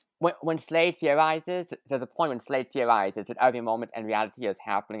 and when Slade theorizes, there's a point when Slade theorizes that every moment in reality is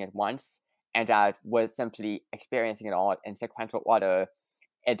happening at once, and that we're simply experiencing it all in sequential order.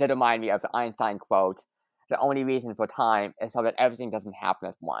 It did remind me of the Einstein quote, "The only reason for time is so that everything doesn't happen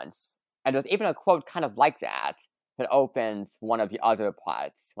at once." And there's even a quote kind of like that opens one of the other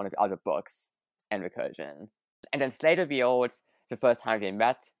parts, one of the other books in Recursion. And then Slade revealed the first time they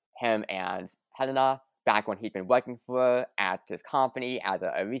met, him and Helena, back when he'd been working for her at this company as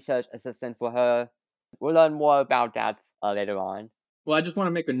a research assistant for her. We'll learn more about that later on. Well, I just want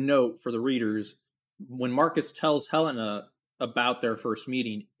to make a note for the readers. When Marcus tells Helena about their first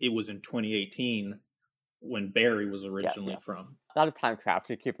meeting, it was in 2018 when Barry was originally from. A lot of time craft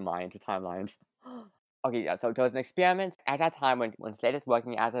to keep in mind, the timelines. Okay, yeah, so there was an experiment at that time when Slade was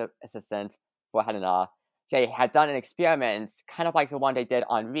working as an assistant for Helena. They had done an experiment kind of like the one they did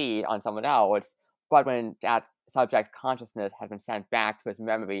on Reed on someone else, but when that subject's consciousness had been sent back to his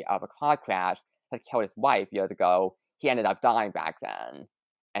memory of a car crash that killed his wife years ago, he ended up dying back then.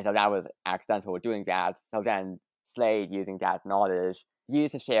 And so that was accidental doing that. So then Slade, using that knowledge,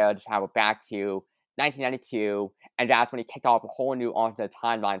 used the share to travel back to 1992, and that's when he kicked off a whole new alternate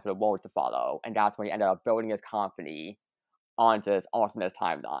timeline for the world to follow, and that's when he ended up building his company on this alternate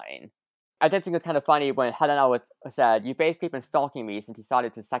timeline. I did think it was kind of funny when Helena said, "You've basically been stalking me since you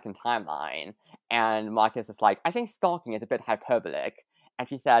started the second timeline," and Marcus was like, "I think stalking is a bit hyperbolic," and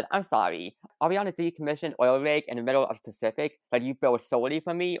she said, "I'm sorry, are we on a decommissioned oil rig in the middle of the Pacific that you built solely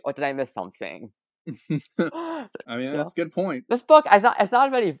for me, or did I miss something?" I mean, that's a good point. This book, it's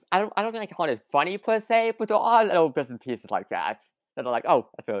not really, I don't think I can call it funny per se, but there are little bits and pieces like that are like, oh,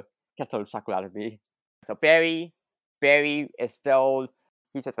 gets a chuckle out of me. So Barry is still,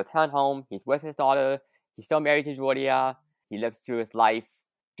 he's just returned home, he's with his daughter, he's still married to Julia, he lives through his life.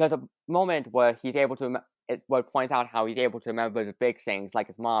 There's a moment where he's able to, it will point out how he's able to remember the big things, like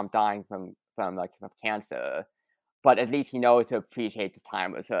his mom dying from cancer, but at least he knows to appreciate the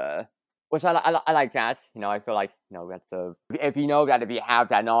time with her. Which I like that. I feel like, if you know that, if you have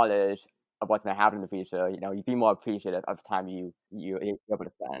that knowledge of what's going to happen in the future, you'd be more appreciative of the time you're able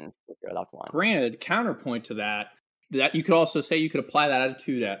to spend with your loved one. Granted, counterpoint to that you could also say you could apply that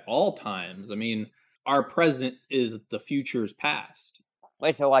attitude at all times. I mean, our present is the future's past.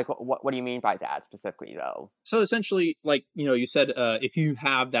 Wait, so what do you mean by that specifically, though? So essentially, you said, if you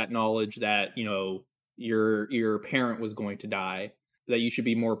have that knowledge that, your parent was going to die, that you should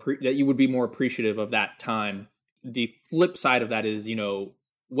be that you would be more appreciative of that time. The flip side of that is,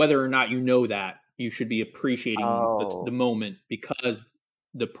 whether or not you know that, you should be appreciating the moment, because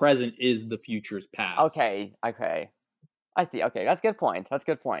the present is the future's past. Okay. I see. Okay, that's a good point.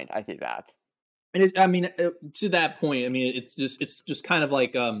 I see that. And to that point, it's just kind of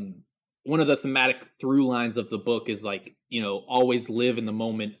like one of the thematic through lines of the book is always live in the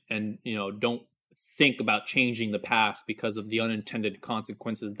moment, and don't think about changing the past because of the unintended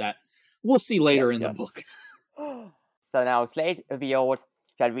consequences that we'll see later in the book. So now Slade revealed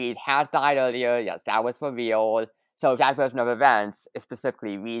that Reed had died earlier. Yes, that was revealed. So that version of events,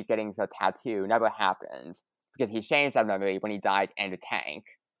 specifically Reed getting the tattoo, never happened. because he changed that memory when he died in the tank.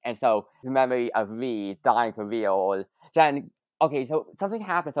 And so the memory of Reed dying for real, then, okay, so something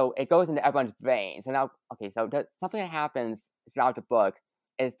happens, so it goes into everyone's brain. So now, okay, so something that happens throughout the book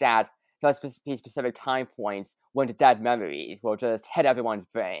is that there's these specific time points when the dead memories will just hit everyone's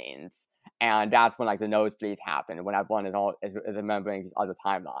brains. And that's when, like, the nosebleeds happen, when everyone is remembering these other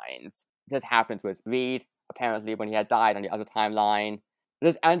timelines. This happens with Reed, apparently, when he had died on the other timeline.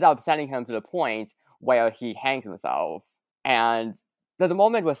 This ends up sending him to the point where he hangs himself. And there's a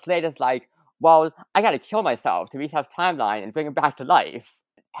moment where Slade is like, well, I gotta kill myself to reset the timeline and bring him back to life.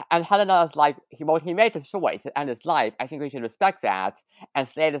 And Helena's like, he made the choice to end his life. I think we should respect that. And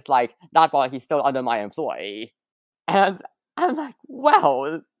Slade is like, not while he's still under my employ. And I'm like,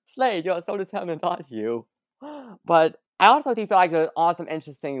 well, Slade, you're so determined, aren't you? But I also do feel like there's some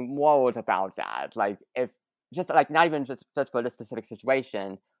interesting morals about that. Like, if just like not even just for this specific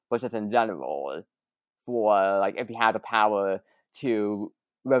situation, but just in general, for like if you had the power to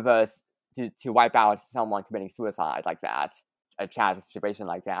reverse to wipe out someone committing suicide like that, a tragic situation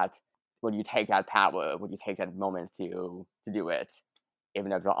like that, would you take that power? Would you take that moment to do it,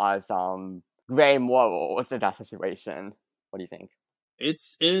 even if there are some gray morals in that situation? What do you think?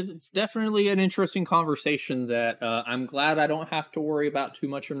 It's definitely an interesting conversation that I'm glad I don't have to worry about too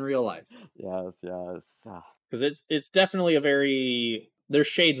much in real life. Yes. Because it's definitely there's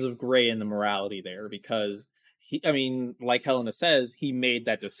shades of gray in the morality there, because like Helena says, he made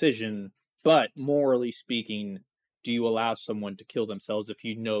that decision, but morally speaking, do you allow someone to kill themselves if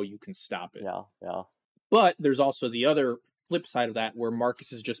you know you can stop it? Yeah. But there's also the other flip side of that, where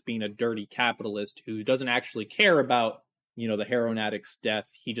Marcus is just being a dirty capitalist who doesn't actually care about, the heroin addict's death.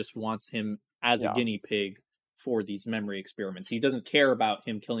 He just wants him as a guinea pig for these memory experiments. He doesn't care about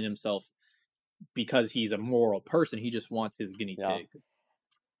him killing himself because he's a moral person. He just wants his guinea pig.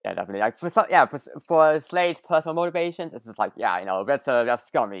 Yeah, definitely. Like for Slade's personal motivations, it's just like, that's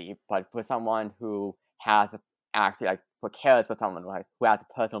scummy. But for someone who has actually cares for someone who has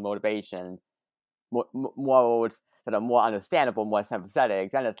a personal motivation, morals that are more understandable, more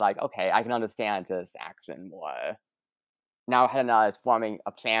sympathetic, then it's like, okay, I can understand this action more. Now Helena is forming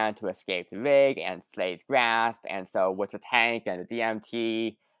a plan to escape the rig and Slade's grasp, and so with the tank and the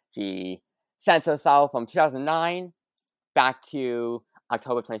DMT, she sends herself from 2009 back to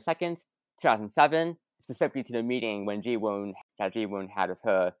October 22nd, 2007, specifically to the meeting when Ji-woon had with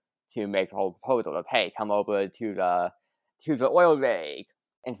her to make the whole proposal of, hey, come over to the oil rig.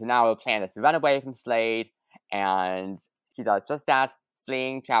 And so now her plan is to run away from Slade, and she does just that,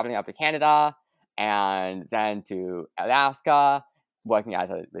 traveling up to Canada, and then to Alaska, working as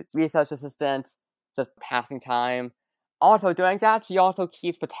a research assistant, just passing time. Also doing that, she also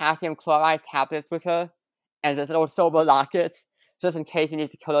keeps potassium chloride tablets with her, and this little silver locket, just in case she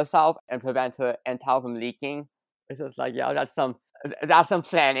needs to kill herself and prevent her intel from leaking. It's just like, that's some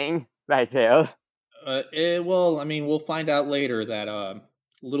planning right there. We'll find out later that a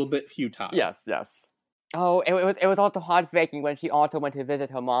little bit futile. Yes. Oh, it was also heartbreaking when she also went to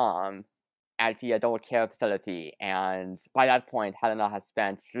visit her mom at the adult care facility, and by that point, Helena had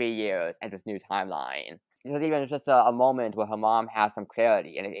spent 3 years in this new timeline. It was even just a moment where her mom has some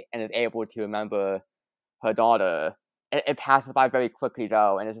clarity and is able to remember her daughter. It passes by very quickly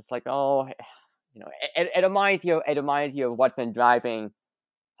though, and it's just like, it reminds you of what's been driving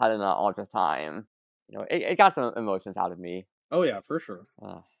Helena all the time. It got some emotions out of me. Oh yeah, for sure.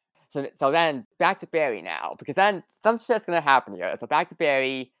 So then back to Barry now, because then some shit's gonna happen here. So back to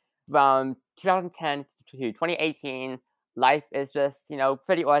Barry from 2010 to 2018. Life is just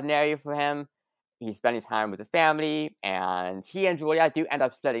pretty ordinary for him. He's spending time with his family, and he and Julia do end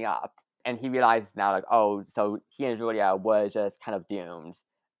up splitting up. And he realizes now, like, oh, so he and Julia were just kind of doomed.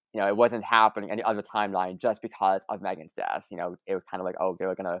 It wasn't happening in the other timeline just because of Megan's death. It was kind of like, oh,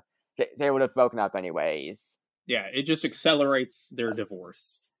 they would have broken up anyways. Yeah, it just accelerates their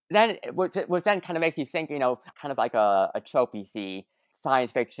divorce. Then, which then kind of makes you think, kind of like a trope you see,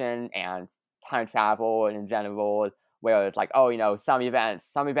 science fiction and time travel in general, where it's like, oh, some events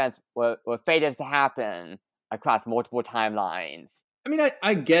were fated to happen across multiple timelines. I mean,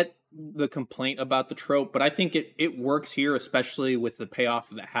 I get the complaint about the trope, but I think it works here, especially with the payoff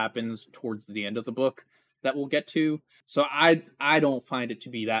that happens towards the end of the book that we'll get to. So I don't find it to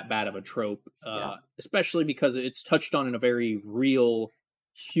be that bad of a trope, especially because it's touched on in a very real,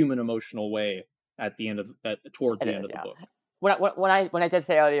 human, emotional way towards the end of the book. When I did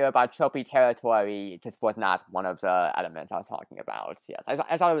say earlier about tropey territory, it just was not one of the elements I was talking about. Yes,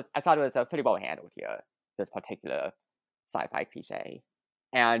 I thought it was pretty well handled here. This particular sci-fi cliche.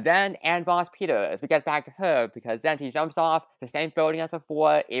 And then Ann Voss Peters, we get back to her because then she jumps off the same building as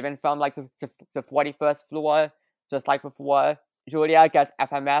before, even from like the 41st floor, just like before. Julia gets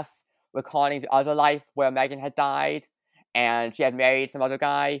FMS recalling the other life where Megan had died, and she had married some other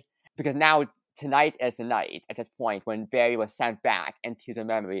guy. Because now tonight is the night at this point when Barry was sent back into the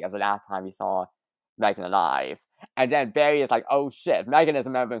memory of the last time he saw Megan alive. And then Barry is like, oh shit, Megan is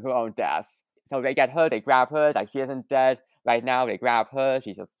remembering her own death. So they get her, they grab her, like she isn't dead right now, they grab her,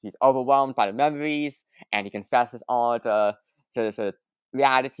 she's overwhelmed by the memories, and he confesses all the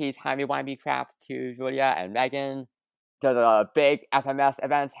reality timey-wimey crap to Julia and Megan. There's a big FMS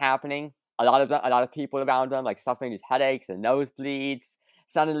events happening. A lot of people around them, like suffering these headaches and nosebleeds.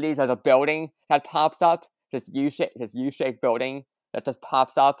 Suddenly there's a building that pops up, this U-shaped building that just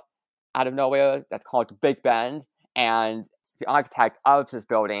pops up out of nowhere, that's called the Big Bend, and the architect of this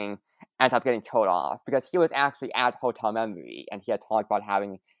building ends up getting killed off because he was actually at Hotel Memory and he had talked about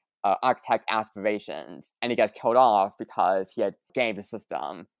having architect aspirations, and he gets killed off because he had gamed the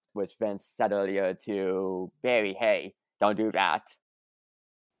system, which Vince said earlier to Barry, hey, don't do that.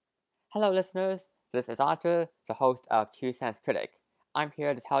 Hello listeners, this is Arthur, the host of 2 Cents Critic. I'm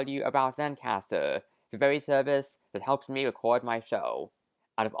here to tell you about Zencastr, the very service that helps me record my show.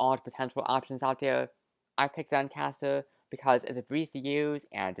 Out of all the potential options out there, I picked Zencastr because it's a breeze to use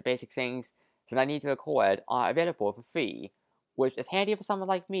and the basic things that I need to record are available for free, which is handy for someone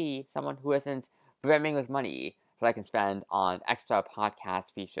like me, someone who isn't brimming with money that I can spend on extra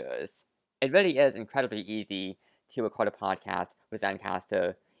podcast features. It really is incredibly easy to record a podcast with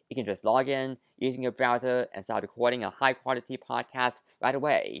Zencastr. You can just log in using your browser and start recording a high-quality podcast right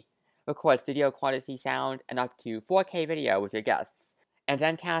away. Record studio quality sound and up to 4K video with your guests. And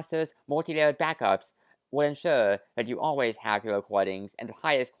Zencastr's multi-layered backups will ensure that you always have your recordings in the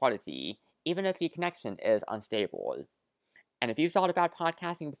highest quality, even if the connection is unstable. And if you've thought about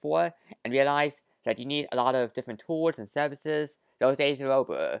podcasting before and realized that you need a lot of different tools and services, those days are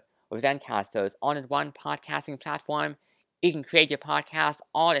over. With Zencastr's all-in-one podcasting platform, you can create your podcast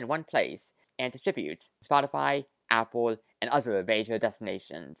all in one place and distribute Spotify, Apple, and other major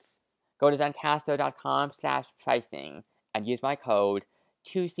destinations. Go to zencastr.com/pricing and use my code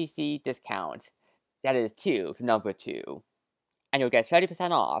 2CC discount. That is 2, the number 2. And you'll get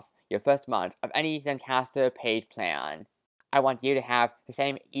 30% off your first month of any Zencastr paid plan. I want you to have the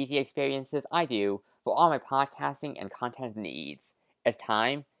same easy experiences I do for all my podcasting and content needs. It's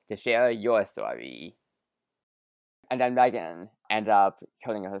time to share your story. And then Megan ends up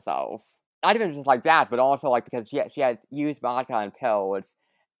killing herself. Not even just like that, but also like because she had used vodka and pills,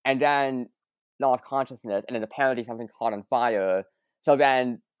 and then lost consciousness, and then apparently something caught on fire. So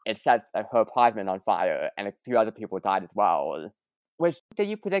then it set her apartment on fire, and a few other people died as well. Which, did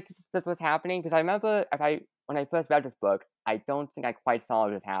you predict this was happening? Because I remember when I first read this book, I don't think I quite saw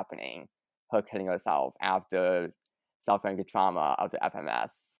it was happening. Her killing herself after suffering the trauma of the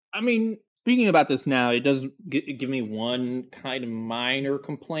FMS. I mean, speaking about this now, it does give me one kind of minor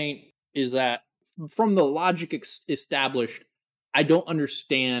complaint, is that from the logic established, I don't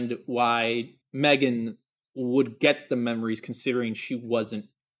understand why Megan would get the memories considering she wasn't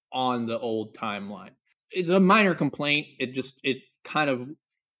on the old timeline. It's a minor complaint. It kind of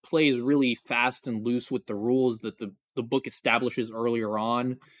plays really fast and loose with the rules that the book establishes earlier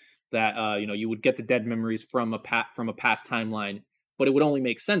on, that you would get the dead memories from a past timeline. But it would only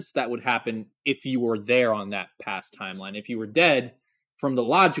make sense that would happen if you were there on that past timeline. If you were dead, from the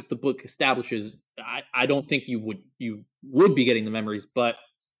logic the book establishes, I don't think you would be getting the memories. But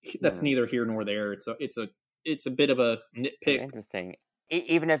that's neither here nor there. It's a bit of a nitpick. Interesting.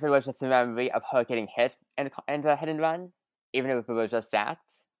 Even if it was just a memory of her getting hit in the hit and run, even if it was just that.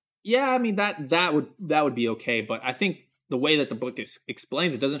 Yeah, I mean that would be okay. But I think the way that the book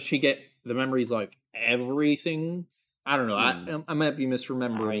explains it, doesn't she get the memories like everything? I don't know. I might be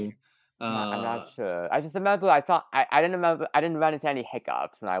misremembering. I'm not sure. I just remember I didn't run into any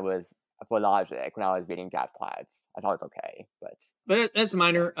hiccups when I was for logic when I was reading that part. I thought it was okay, but that's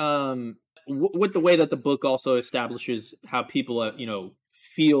minor. With the way that the book also establishes how people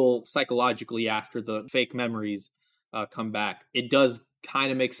feel psychologically after the fake memories come back, it does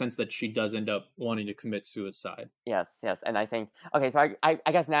kind of make sense that she does end up wanting to commit suicide. Yes, and I think okay. So I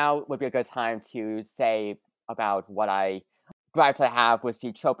guess now would be a good time to say about what gripes I have with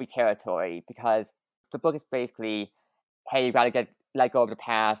the tropey territory, because the book is basically, hey, you gotta let go of the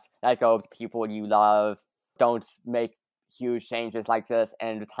past, let go of the people you love, don't make huge changes like this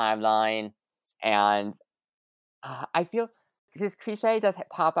in the timeline, and I feel this cliche does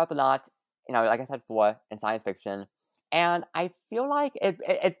pop up a lot, like I said before, in science fiction, and I feel like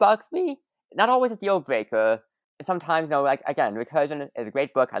it bugs me, not always a deal breaker, sometimes, like, again, Recursion is a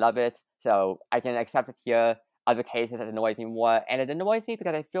great book. I love it. So I can accept it here. Other cases, it annoys me more. And it annoys me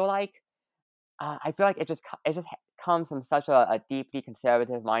because I feel like it just comes from such a deeply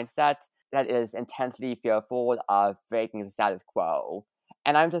conservative mindset that is intensely fearful of breaking the status quo.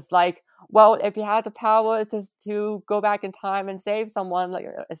 And I'm just like, well, if you had the power to go back in time and save someone, like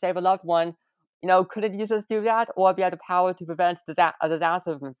save a loved one, couldn't you just do that? Or if you had the power to prevent a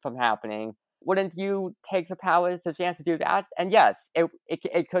disaster from happening, wouldn't you take the chance to do that? And yes,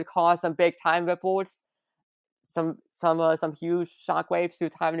 it could cause some big time ripples, some huge shockwaves through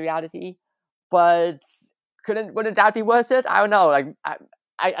time and reality. But wouldn't that be worth it? I don't know. Like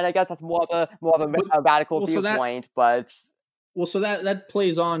I guess that's more of a radical viewpoint, but so that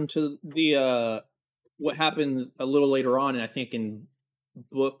plays on to the what happens a little later on, and I think in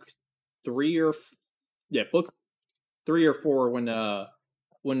book 3 or 4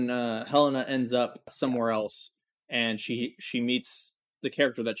 when Helena ends up somewhere else and she meets the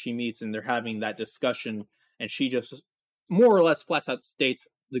character that she meets, and they're having that discussion, and she just more or less flats out states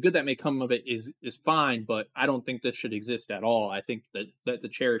the good that may come of it is fine, but I don't think this should exist at all. I think that the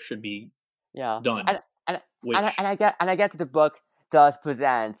chair should be done. And I get that the book does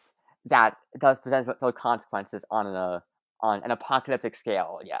present those consequences on an apocalyptic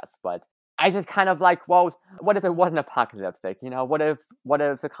scale, yes, but I just kind of like, well, what if it wasn't apocalyptic? What if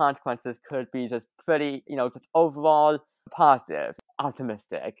the consequences could be just pretty, just overall positive,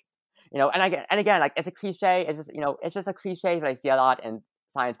 optimistic, and again, like, it's a cliche. It's just a cliche that I see a lot in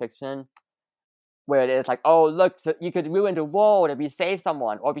science fiction, where it is like, oh, look, so you could ruin the world if you save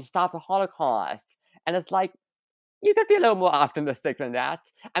someone, or if you stop the Holocaust, and it's like, you could be a little more optimistic than that.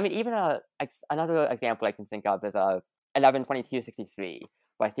 I mean, even another example I can think of is 11/22/63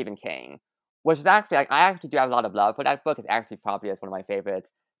 by Stephen King, which is actually, like, I actually do have a lot of love for that book. It's actually probably one of my favorite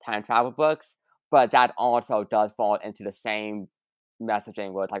time travel books, but that also does fall into the same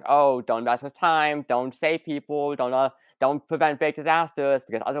messaging where it's like, oh, don't mess with time, don't save people, don't prevent big disasters,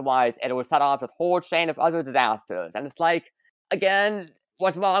 because otherwise it will set off this whole chain of other disasters. And it's like, again,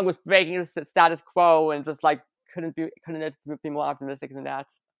 what's wrong with breaking the status quo, and just like, couldn't it be more optimistic than that?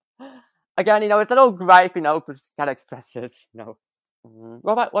 Again, it's a little gripe, but gotta express it,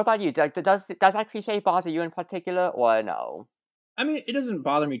 What about you? Does that cliche bother you in particular, or no? I mean, it doesn't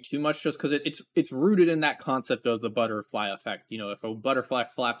bother me too much, just because it's rooted in that concept of the butterfly effect. If a butterfly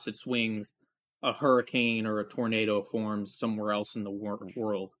flaps its wings, a hurricane or a tornado forms somewhere else in the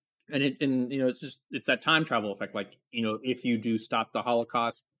world, and it's that time travel effect. Like, if you do stop the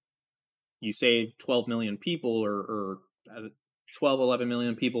Holocaust, you save 12 million people, or 11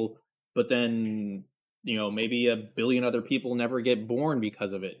 million people, but then maybe a billion other people never get born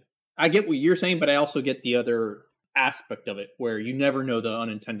because of it. I get what you're saying, but I also get the other aspect of it where you never know the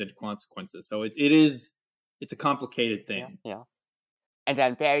unintended consequences. So it's a complicated thing. Yeah. And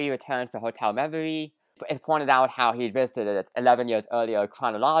then Barry returns to Hotel Memory. It pointed out how he visited it 11 years earlier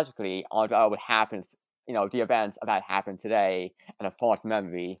chronologically, although what happens, the events of that happened today in a false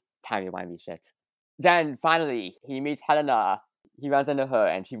memory, timey-wimey shit. Then finally, he meets Helena. He runs into her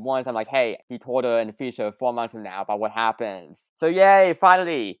and she warns him, like, hey, he told her in the future 4 months from now about what happens. So yay,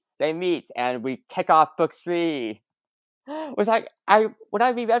 finally, they meet and we kick off book 3. Which, like, when I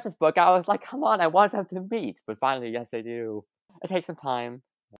reread this book, I was like, come on, I want them to meet. But finally, yes, they do. It takes some time.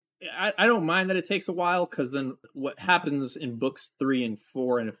 I don't mind that it takes a while, because then what happens in books 3 and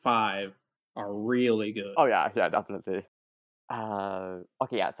 4 and 5 are really good. Oh yeah, definitely.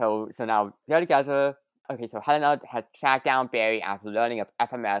 Okay, yeah, so now they're together. Okay, so Helena had tracked down Barry after learning of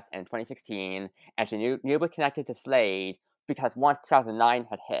FMS in 2016, and she knew it was connected to Slade because once 2009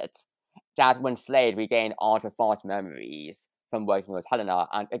 had hit, that's when Slade regained all the false memories from working with Helena,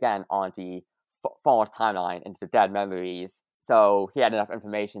 and again on the false timeline into the dead memories. So he had enough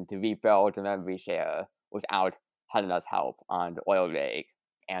information to rebuild the memory share without Helena's help on the oil rig.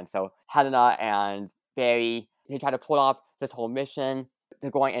 And so Helena and Barry, they try to pull off this whole mission.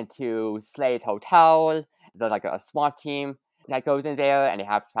 They're going into Slade's hotel. There's like a SWAT team that goes in there, and they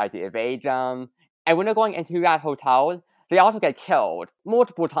have to try to evade them. And when they're going into that hotel, they also get killed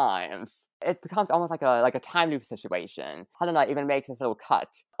multiple times. It becomes almost like a time loop situation. Helena even makes this little cut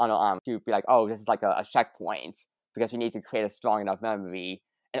on her arm to be like, oh, this is like a checkpoint, because you need to create a strong enough memory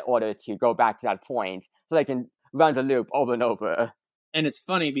in order to go back to that point so they can run the loop over and over. And it's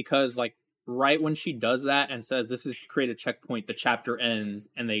funny because, like, right when she does that and says this is to create a checkpoint, the chapter ends,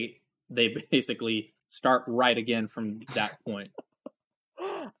 and they basically start right again from that point.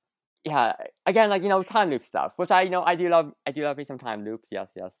 Yeah, again, like, time loop stuff, which I do love me some time loops,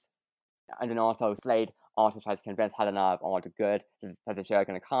 yes. And then also Slade also tries to convince Helena of all the good that the show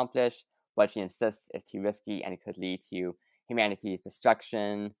can accomplish, but she insists it's too risky and it could lead to humanity's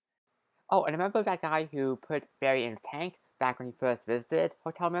destruction. Oh, and remember that guy who put Barry in his tank back when he first visited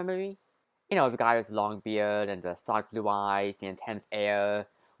Hotel Memory? You know, the guy with the long beard and the stark blue eyes, the intense air.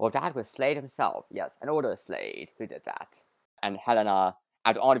 Well, that was Slade himself. Yes, an older Slade who did that. And Helena,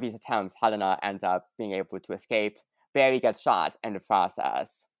 after all of these attempts, Helena ends up being able to escape. Barry gets shot in the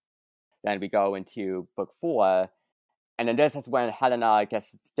process. Then we go into book 4, and then this is when Helena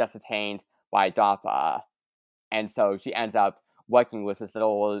gets detained by DARPA. And so she ends up working with this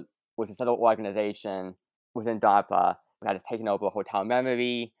little organization within DARPA that has taken over Hotel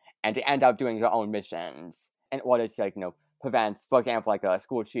Memory, and they end up doing their own missions in order to, prevent, for example, like a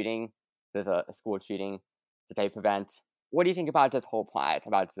school shooting. There's a school shooting that they prevent. What do you think about this whole plot,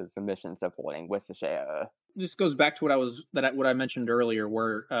 about the missions they're pulling with the share? This goes back to what I mentioned earlier,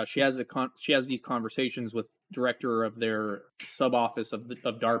 where she has these conversations with director of their sub office of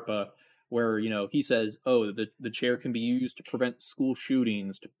DARPA, where he says, "Oh, the chair can be used to prevent school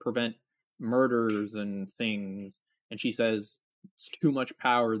shootings, to prevent murders and things," and she says, "It's too much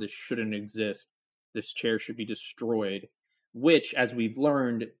power. This shouldn't exist. This chair should be destroyed." Which, as we've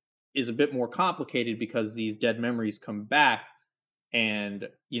learned, is a bit more complicated because these dead memories come back. And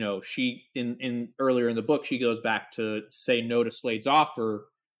she in earlier in the book, she goes back to say no to Slade's offer,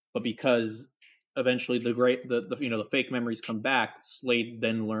 but because eventually the fake memories come back, Slade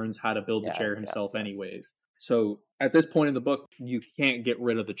then learns how to build the chair himself anyways. So at this point in the book, you can't get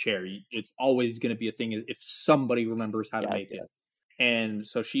rid of the chair. It's always going to be a thing if somebody remembers how to make it. And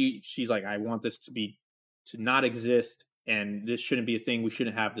so she's like, I want this to not exist, and this shouldn't be a thing. We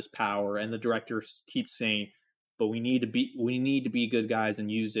shouldn't have this power. And the director keeps saying, but we need to be good guys and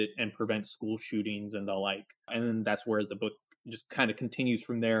use it and prevent school shootings and the like. And then that's where the book just kind of continues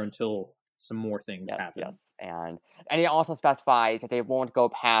from there until some more things happen. Yes, and it also specifies that they won't go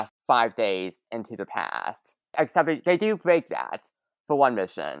past 5 days into the past. Except they do break that for one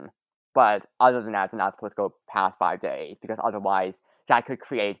mission, but other than that, they're not supposed to go past 5 days, because otherwise that could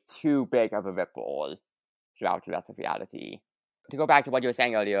create too big of a ripple throughout the rest of reality. To go back to what you were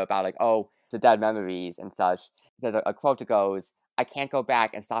saying earlier about the dead memories and such, there's a quote that goes, "I can't go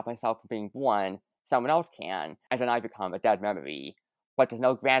back and stop myself from being born, someone else can, and then I become a dead memory. But there's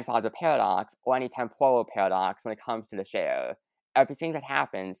no grandfather paradox or any temporal paradox when it comes to the share. Everything that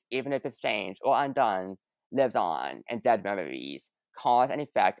happens, even if it's changed or undone, lives on in dead memories. Cause and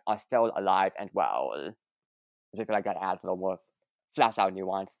effect are still alive and well." I feel like that adds a little more fleshed out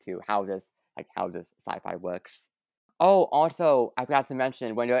nuance to how this sci-fi works. Oh, also, I forgot to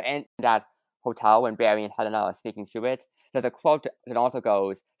mention, when you're in that hotel, when Barry and Helena are sneaking through it, there's a quote that also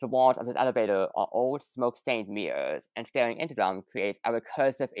goes, "The walls of this elevator are old, smoke-stained mirrors, and staring into them creates a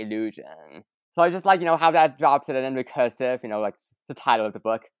recursive illusion." So I just like, how that drops it in recursive, like the title of the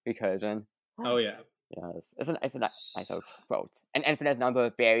book, Recursion. Oh, yeah. Yes, it's a nice little quote. An infinite number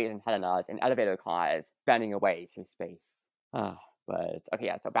of Barrys and Helenas in elevator cars, bending away through space. But, okay,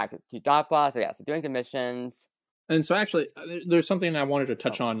 yeah, so back to DARPA, so doing the missions. And so actually, there's something I wanted to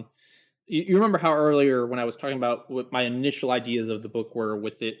touch on. You remember how earlier when I was talking about what my initial ideas of the book were,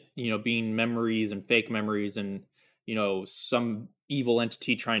 with it, being memories and fake memories and, some evil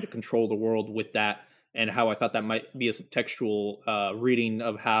entity trying to control the world with that, and how I thought that might be a subtextual reading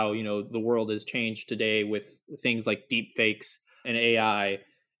of how, the world has changed today with things like deep fakes and AI.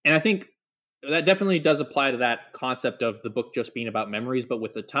 And I think that definitely does apply to that concept of the book just being about memories, but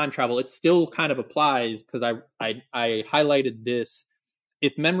with the time travel, it still kind of applies, because I highlighted this.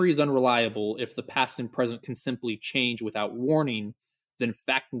 If memory is unreliable, if the past and present can simply change without warning, then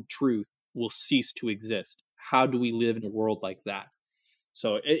fact and truth will cease to exist. How do we live in a world like that?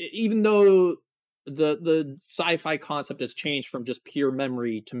 So even though the sci-fi concept has changed from just pure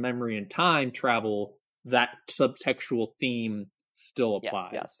memory to memory and time travel, that subtextual theme still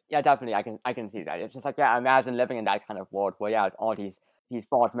applies. Yes. Yeah, definitely. I can see that. It's just like, imagine living in that kind of world where it's all these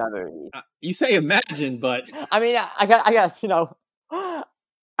false memories. You say imagine, but I mean, I guess I guess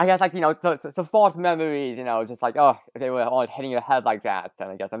the false memories, just like, if they were all hitting your head like that, then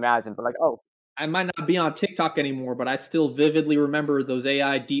I guess imagine. But I might not be on TikTok anymore, but I still vividly remember those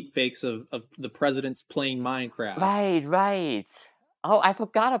AI deepfakes of the presidents playing Minecraft. Right. Oh, I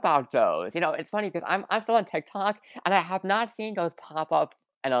forgot about those. It's funny because I'm still on TikTok and I have not seen those pop up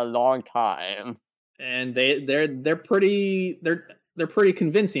in a long time. And they're pretty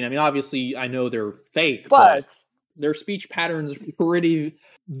convincing. I mean, obviously, I know they're fake, but their speech patterns are pretty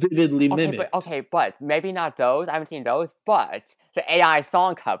vividly mimicked. But maybe not those. I haven't seen those. But the AI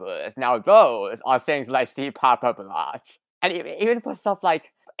song covers, now those are things that I see pop up a lot. And even for stuff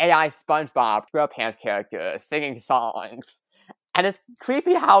like AI SpongeBob SquarePants characters singing songs. And it's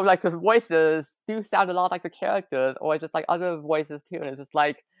creepy how like the voices do sound a lot like the characters, or just like other voices too. And it's just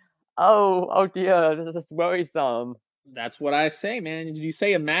like, oh dear, this is just worrisome. That's what I say, man. Did you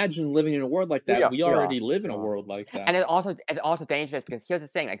say imagine living in a world like that? Yeah, We yeah. already live in a world like that. And it's also dangerous because here's the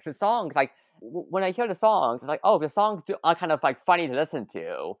thing: like the songs, like when I hear the songs, it's like, oh, the songs are kind of like funny to listen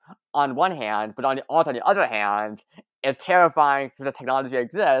to on one hand, but also on the other hand, it's terrifying because the technology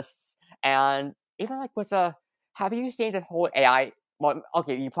exists. And even like with the, have you seen this whole AI? Well,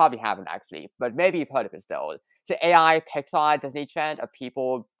 okay, you probably haven't actually, but maybe you've heard of it still. The AI Pixar Disney trend of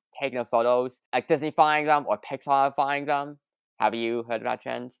people taking the photos, like Disney-fying them or Pixar-fying them. Have you heard of that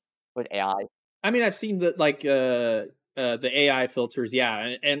trend with AI? I mean, I've seen the the AI filters,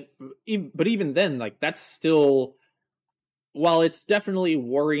 yeah, but even then, like that's still, while it's definitely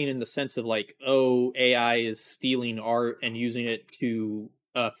worrying in the sense of like, oh, AI is stealing art and using it to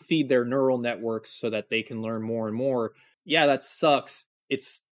feed their neural networks so that they can learn more and more. Yeah, that sucks.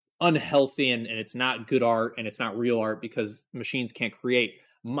 It's unhealthy and it's not good art and it's not real art because machines can't create.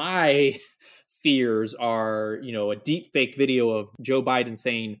 My fears are, a deep fake video of Joe Biden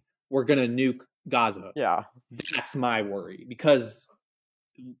saying we're gonna nuke Gaza. Yeah. That's my worry because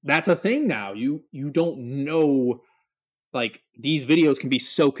that's a thing now. You don't know, like these videos can be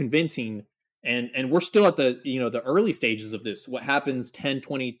so convincing, and we're still at the the early stages of this. What happens 10,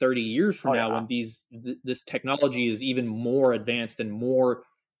 20, 30 years from Oh now yeah. when this technology is even more advanced and more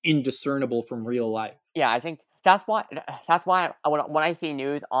indiscernible from real life? Yeah, I think that's why when I see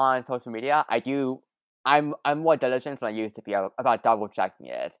news on social media, I'm more diligent than I used to be about double checking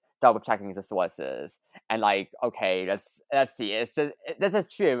it, double checking the sources, and like, okay, let's see, this is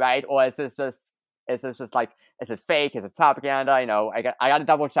true, right? Or is this just like, is it fake? Is it propaganda? I gotta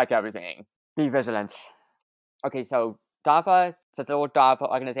double check everything. Be vigilant. Okay, so DARPA, the little DARPA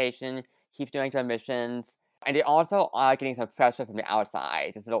organization, keeps doing their missions, and they also are getting some pressure from the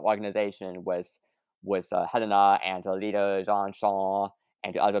outside. This little organization with Helena and the leader John Shaw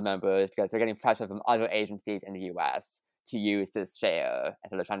and the other members, because they're getting pressure from other agencies in the U.S. to use this share, and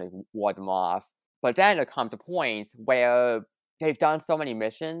so they're trying to ward them off. But then there comes a point where they've done so many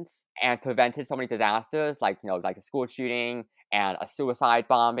missions and prevented so many disasters, like like a school shooting and a suicide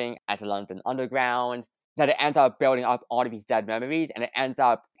bombing at the London Underground, that it ends up building up all of these dead memories, and it ends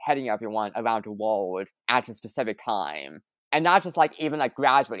up heading everyone around the world at a specific time. And not just like even like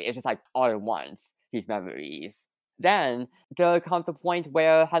gradually, it's just like all at once, these memories. Then there comes a point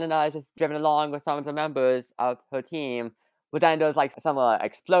where Helena is just driven along with some of the members of her team, but then there's like some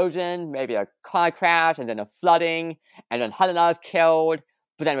explosion, maybe a car crash, and then a flooding, and then Helena is killed,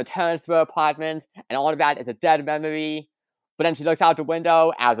 but then returns to her apartment, and all of that is a dead memory. But then she looks out the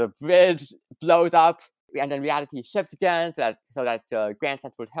window as a bridge blows up, and then reality shifts again, so that the Grand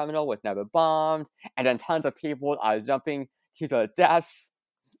Central Terminal was never bombed, and then tons of people are jumping to their deaths,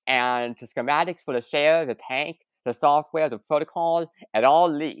 and the schematics for the share, the tank, the software, the protocol, it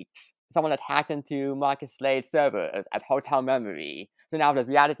all leaked. Someone attacked into Marcus Slade's servers at Hotel Memory. So now there's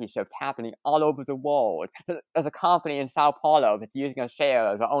reality shifts happening all over the world. There's a company in Sao Paulo that's using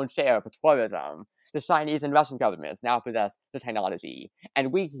their own share for tourism. The Chinese and Russian governments now possess the technology,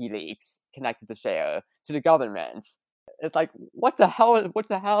 and WikiLeaks connected the share to the government. It's like, what the hell? What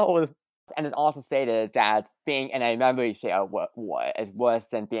the hell? And it also stated that being in a memory share war is worse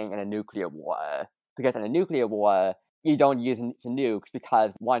than being in a nuclear war. Because in a nuclear war, you don't use the nukes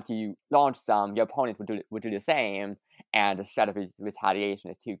because once you launch them, your opponent would do the same, and the threat of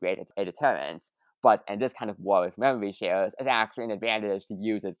retaliation is too great a deterrent. But in this kind of war with memory shares, it's actually an advantage to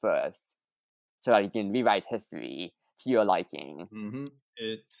use it first, so that you can rewrite history to your liking. Mm-hmm.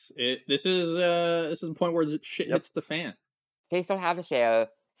 This is the point where the shit hits the fan. They still have the share,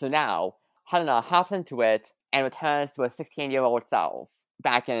 so now Helena hops into it and returns to her 16-year-old self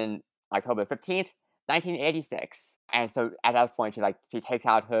back in October 15th, 1986. And so at that point, she takes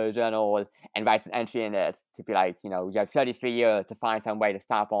out her journal and writes an entry in it to be like, you have 33 years to find some way to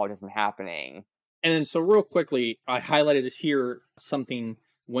stop all this from happening. And then, so real quickly, I highlighted here something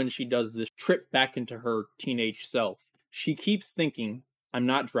when she does this trip back into her teenage self. She keeps thinking, I'm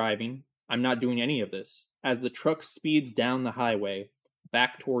not driving, I'm not doing any of this, as the truck speeds down the highway,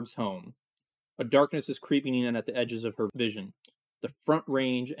 back towards home. A darkness is creeping in at the edges of her vision, the front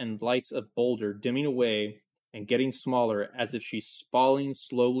range and lights of Boulder dimming away and getting smaller as if she's falling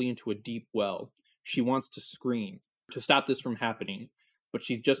slowly into a deep well. She wants to scream, to stop this from happening, but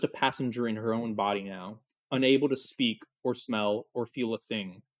she's just a passenger in her own body now, unable to speak or smell or feel a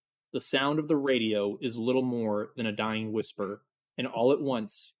thing. The sound of the radio is little more than a dying whisper, and all at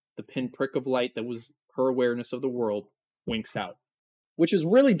once, the pinprick of light that was her awareness of the world winks out. which is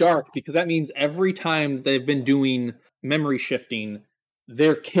really dark because that means every time they've been doing memory shifting,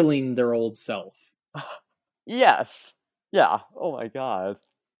 they're killing their old self. Yes. Yeah. Oh my god.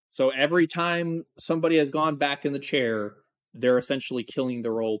 So every time somebody has gone back in the chair, they're essentially killing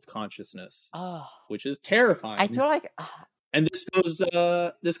their old consciousness, Oh, which is I terrifying. feel like And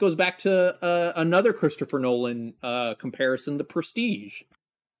this goes back to another Christopher Nolan comparison, The Prestige.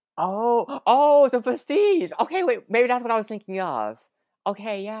 oh, the Prestige. Okay, wait, maybe that's what I was thinking of.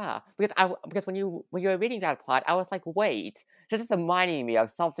 Okay, yeah, because when you were reading that plot, I was like, wait, this is reminding me of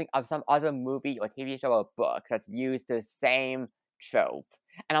something of some other movie or TV show or book that's used the same trope,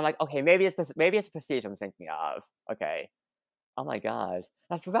 and I'm like, okay, maybe it's Prestige I'm thinking of. Okay, oh my god,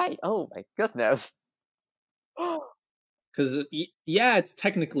 that's right. Oh my goodness. Because, yeah, it's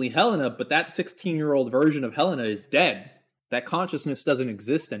technically Helena, but that 16-year-old version of Helena is dead. That consciousness doesn't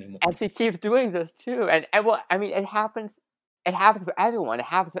exist anymore. And she keeps doing this too, and well, I mean, it happens. It happens for everyone. It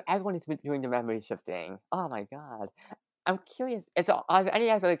happens for everyone who's been doing the memory shifting. Oh my god. I'm curious. Are there any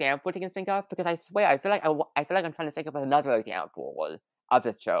other examples you can think of? Because I swear, I feel like I'm trying to think of another example of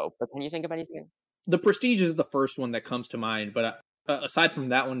the show. But can you think of anything? The Prestige is the first one that comes to mind, but aside from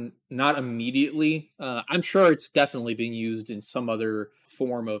that one, not immediately. I'm sure it's definitely being used in some other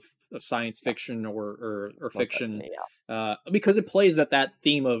form of science fiction or Most fiction, definitely, because it plays that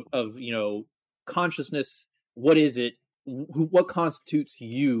theme of consciousness. What is it? What constitutes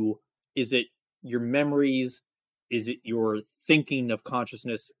you? Is it your memories? Is it your thinking of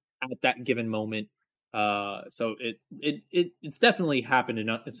consciousness at that given moment? So it's definitely happened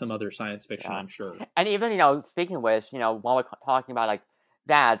in some other science fiction, yeah. I'm sure. And even speaking of which, while we're talking about like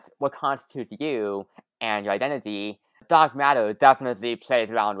that, what constitutes you and your identity, dark matter definitely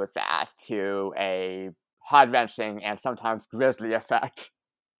plays around with that to a heart wrenching and sometimes grisly effect.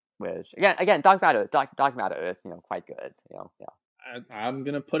 Which again, dark matter is quite good. Yeah. I'm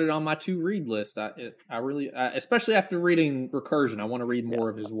gonna put it on my to read list. I really, especially after reading Recursion, I want to read more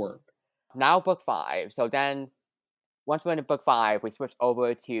Yes. of his work. Now book 5. So then, once we're in book 5, we switch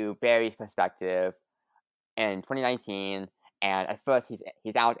over to Barry's perspective in 2019. And at first,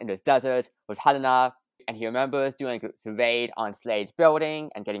 he's out in this desert with Helena, and he remembers doing the raid on Slade's building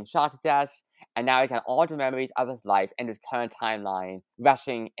and getting shot to death. And now he's got all the memories of his life in this current timeline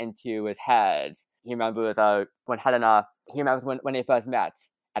rushing into his head. He remembers he remembers when they first met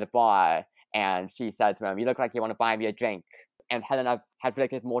at a bar, and she said to him, "You look like you want to buy me a drink." And Helena had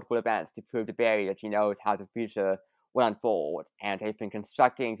predicted multiple events to prove to Barry that she knows how the future will unfold, and they've been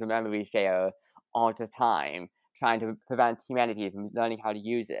constructing the memory share all the time, trying to prevent humanity from learning how to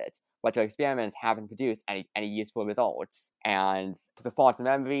use it. But their experiments haven't produced any useful results. And the false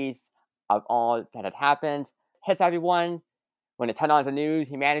memories of all that had happened hits everyone. When they turn on the news,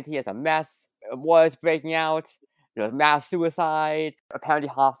 humanity is a mess. Wars breaking out. There's mass suicide. Apparently,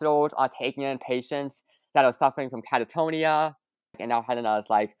 hospitals are taking in patients that are suffering from catatonia. And now Helena is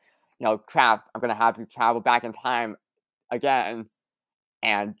like, crap, I'm gonna have to travel back in time again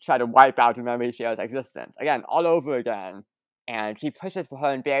and try to wipe out the memory share's existence. Again, all over again. And she pushes for her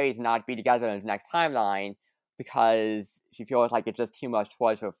and Barry to not be together in the next timeline because she feels like it's just too much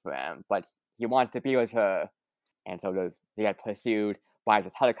torture for him. But he wants to be with her. And so they get pursued by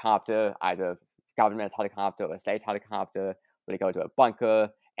this helicopter, either government helicopter or state helicopter, where they go to a bunker,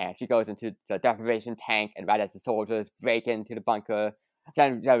 and she goes into the deprivation tank, and right as the soldiers break into the bunker,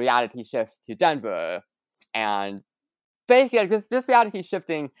 then the reality shifts to Denver. And basically, this reality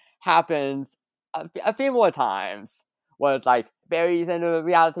shifting happens a few more times, where it's like Barry's in the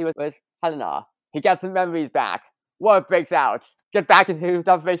reality with Helena. He gets his memories back. War breaks out. Get back into his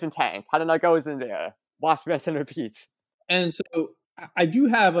deprivation tank. Helena goes in there. Watch, rinse, and repeat. And so I do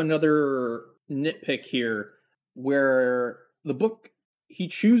have another nitpick here, where the book, he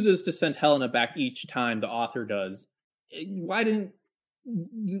chooses to send Helena back each time, the author does. Why didn't,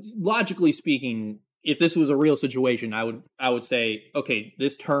 logically speaking, if this was a real situation, I would say, okay,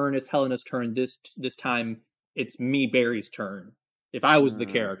 this turn it's Helena's turn. This time it's me, Barry's turn. If I was the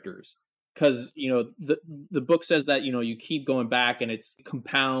characters, because the book says that you keep going back and it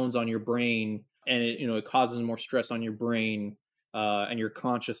compounds on your brain, and it causes more stress on your brain and your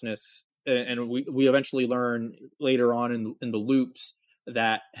consciousness. And we eventually learn later on in the loops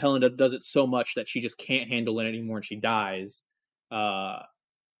that Helena does it so much that she just can't handle it anymore and she dies. Uh,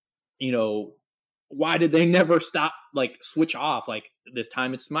 why did they never stop, like switch off, like this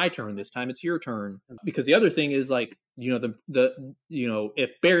time it's my turn, this time it's your turn? Because the other thing is, like,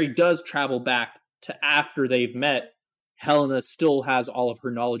 if Barry does travel back to after they've met, Helena still has all of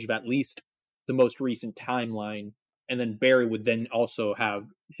her knowledge of at least the most recent timeline, and then Barry would then also have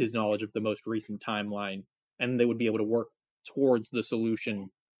his knowledge of the most recent timeline, and they would be able to work towards the solution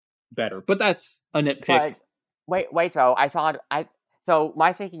better. But that's a nitpick. But wait though, so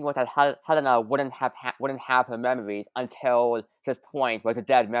my thinking was that Helena wouldn't have her memories until this point where the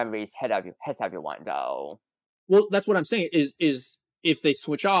dead memories hits everyone though. Well, that's what I'm saying is if they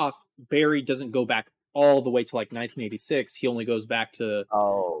switch off, Barry doesn't go back all the way to like 1986. He only goes back to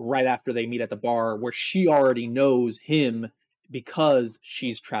right after they meet at the bar, where she already knows him because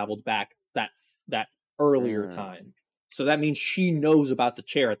she's traveled back that earlier time. So that means she knows about the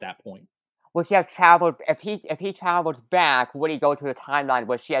chair at that point. Would she have traveled if he traveled back? Would he go to the timeline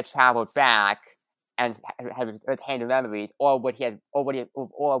where she had traveled back and had retained the memories, or would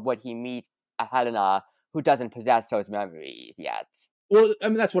he meet a Helena who doesn't possess those memories yet? Well, I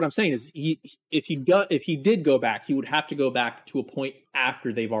mean, that's what I'm saying is if he did go back, he would have to go back to a point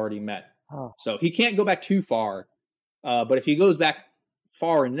after they've already met. So he can't go back too far. But if he goes back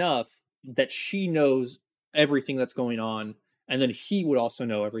far enough that she knows everything that's going on, and then he would also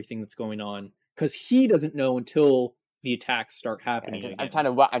know everything that's going on, because he doesn't know until the attacks start happening again. I'm trying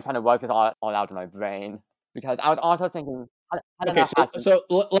to work this all out in my brain, because I was also thinking let's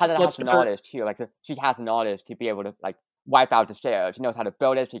has knowledge too. Like, so she has knowledge to be able to like wipe out the share. She knows how to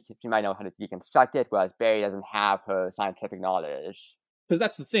build it. She might know how to deconstruct it, whereas Barry doesn't have her scientific knowledge. Because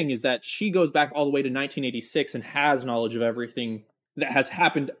that's the thing, is that she goes back all the way to 1986 and has knowledge of everything that has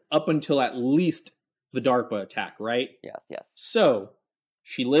happened up until at least the DARPA attack, right? Yes. So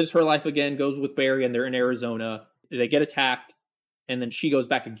she lives her life again, goes with Barry, and they're in Arizona. They get attacked, and then she goes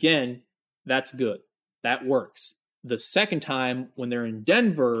back again. That's good. That works. The second time, when they're in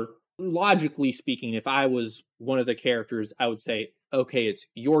Denver, logically speaking, if I was one of the characters, I would say, okay, it's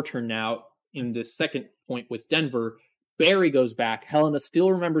your turn now. In this second point with Denver, Barry goes back. Helena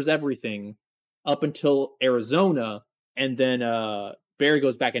still remembers everything up until Arizona, and then Barry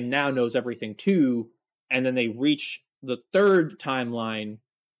goes back and now knows everything too. And then they reach the third timeline.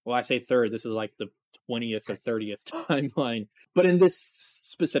 Well, I say third. This is like the 20th or 30th timeline. But in this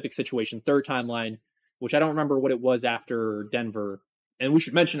specific situation, third timeline, which I don't remember what it was after Denver. And we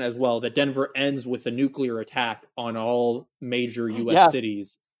should mention as well that Denver ends with a nuclear attack on all major U.S.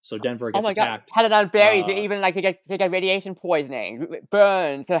 cities. So Denver gets attacked. God. Helena and Barry to even like to get radiation poisoning,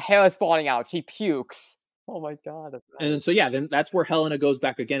 burns, her hair is falling out, she pukes. Oh my God. That's nice. And then, so yeah, then that's where Helena goes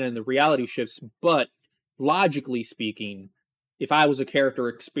back again and the reality shifts. But logically speaking, if I was a character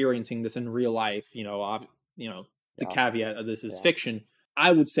experiencing this in real life, the caveat of this is fiction,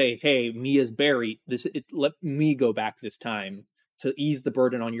 I would say, hey, me as Barry, let me go back this time to ease the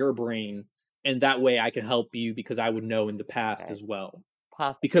burden on your brain, and that way I can help you because I would know in the past as well.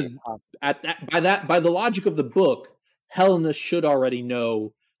 Because by the logic of the book, Helena should already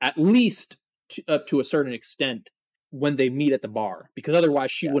know at least up to a certain extent when they meet at the bar, because otherwise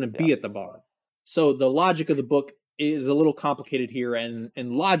she wouldn't be at the bar. So the logic of the book is a little complicated here, and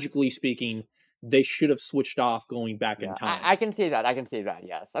logically speaking, they should have switched off going back in time. I can see that.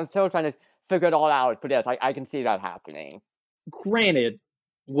 Yes, I'm still trying to figure it all out, but yes, I can see that happening. Granted,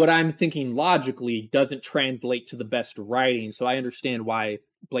 what I'm thinking logically doesn't translate to the best writing, so I understand why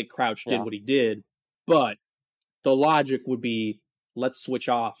Blake Crouch did what he did, but the logic would be, let's switch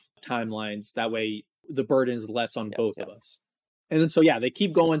off timelines, that way the burden is less on both of us. And then, so yeah, they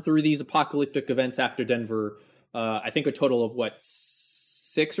keep going through these apocalyptic events after Denver, I think a total of,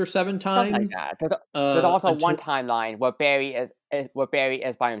 6 or 7 times? Something like that. There's also one timeline where Barry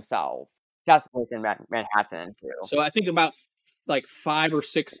is by himself. That's what's in Manhattan, too. So I think about 5 or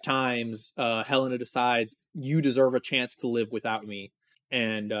 6 times, Helena decides, you deserve a chance to live without me.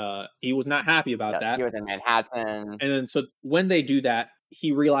 And he was not happy about that. He was in Manhattan. And then, so when they do that,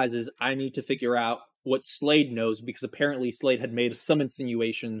 he realizes, I need to figure out what Slade knows, because apparently Slade had made some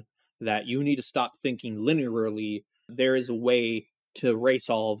insinuation that you need to stop thinking linearly. There is a way to erase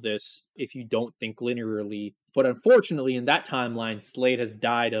all of this if you don't think linearly. But unfortunately, in that timeline, Slade has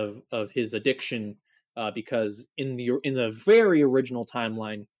died of his addiction, because in the very original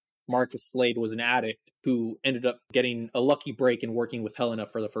timeline, Marcus Slade was an addict who ended up getting a lucky break and working with Helena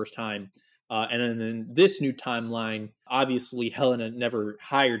for the first time. And then in this new timeline, obviously Helena never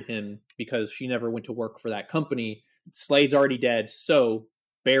hired him because she never went to work for that company. Slade's already dead, so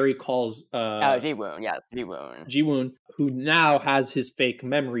Barry calls Ji-woon, who now has his fake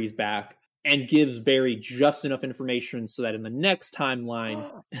memories back, and gives Barry just enough information so that in the next timeline,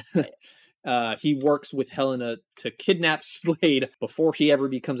 he works with Helena to kidnap Slade before he ever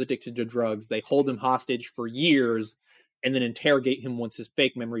becomes addicted to drugs. They hold him hostage for years and then interrogate him once his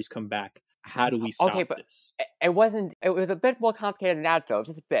fake memories come back. How do we stop this? It was a bit more complicated than that, though,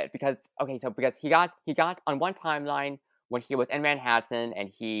 just a bit, because he got on one timeline when he was in Manhattan and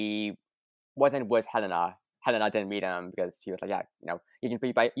he wasn't with Helena. Helena didn't meet him because she was like, yeah, you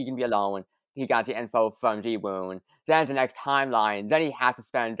can be alone. He got the info from Ji-woon. Then the next timeline, then he has to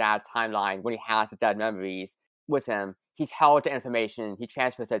spend that timeline when he has the dead memories with him. He's held the information, he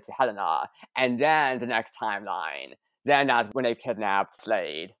transfers it to Helena, and then the next timeline, then that's when they've kidnapped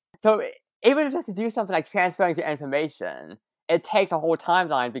Slade. So even just to do something like transferring the information, it takes a whole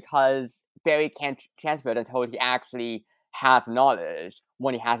timeline because Barry can't transfer it until he actually has knowledge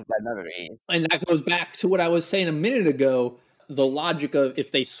when he has a dead memory. And that goes back to what I was saying a minute ago. The logic of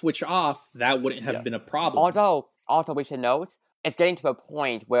if they switch off, that wouldn't have been a problem. Also, we should note, it's getting to a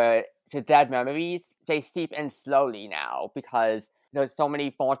point where the dead memories, they seep in slowly now because there's so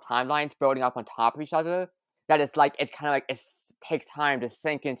many false timelines building up on top of each other that it's kind of like it takes time to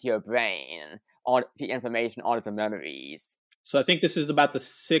sink into your brain, all the information, all of the memories. So I think this is about the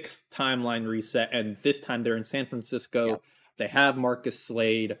 6th timeline reset, and this time they're in San Francisco. Yep. They have Marcus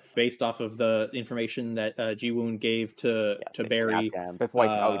Slade based off of the information that Ji-woon gave to Barry before he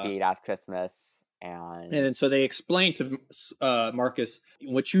OD'd last Christmas. And then so they explain to Marcus,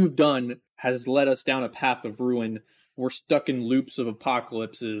 what you've done has led us down a path of ruin. We're stuck in loops of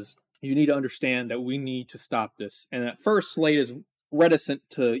apocalypses. You need to understand that we need to stop this. And at first, Slade is reticent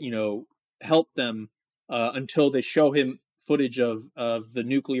to, help them until they show him footage of the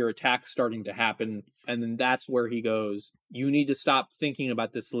nuclear attack starting to happen. And then that's where he goes, you need to stop thinking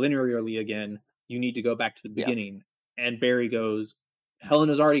about this linearly again. You need to go back to the beginning. Yep. And Barry goes,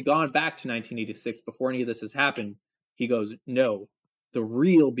 Helena's already gone back to 1986 before any of this has happened. He goes, no, the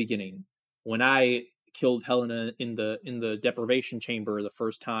real beginning, when I killed Helena in the deprivation chamber the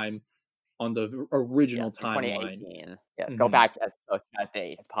first time on the original timeline. 2018. Yes, go back as close to that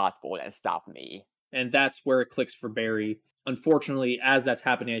date as possible and stop me. And that's where it clicks for Barry. Unfortunately, as that's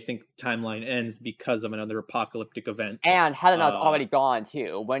happening, I think the timeline ends because of another apocalyptic event. And Helena's already gone,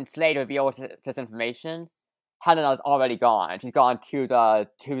 too. When Slade reveals this information, Helena's already gone. She's gone to the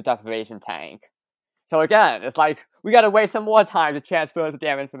deprivation tank. So again, it's like, we gotta wait some more time to transfer the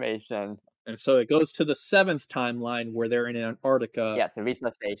damn information. And so it goes to the 7th timeline where they're in Antarctica. Yes, the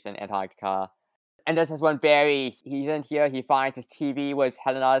research station, Antarctica. And this is when Barry, he's in here, he finds his TV with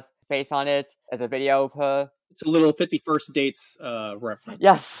Helena's face on it as a video of her. It's a little 51st Dates reference.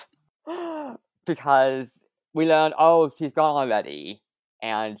 Yes. Because we learned, she's gone already.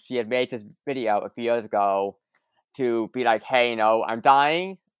 And she had made this video a few years ago to be like, hey, I'm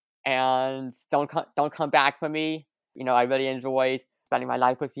dying, and don't come back for me. I really enjoyed spending my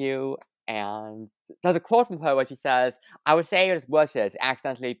life with you. And there's a quote from her where she says, I would say it's worth it to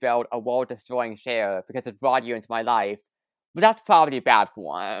accidentally build a world-destroying share because it brought you into my life, but that's probably bad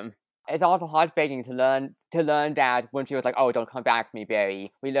form. It's also heartbreaking to learn that when she was like, don't come back for me,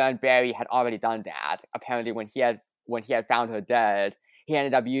 Barry, we learned Barry had already done that. Apparently when he had found her dead, he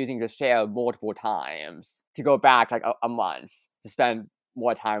ended up using the share multiple times to go back like a month to spend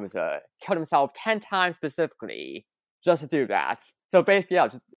more time with her. Killed himself 10 times specifically just to do that. So basically,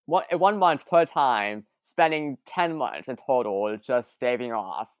 just 1 month per time, spending 10 months in total just staving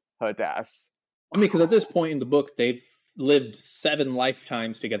off her death. I mean, because at this point in the book, they've lived 7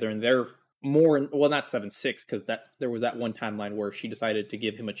 lifetimes together, and they're more, not 7, 6, because there was that one timeline where she decided to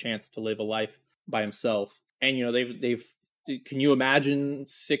give him a chance to live a life by himself. And, they've can you imagine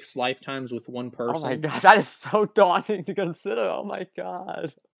 6 lifetimes with one person? Oh my god, that is so daunting to consider. Oh my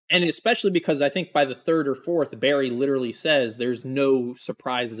god. And especially because I think by the 3rd or 4th, Barry literally says, there's no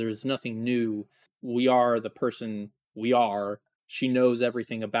surprises, there's nothing new. We are the person we are. She knows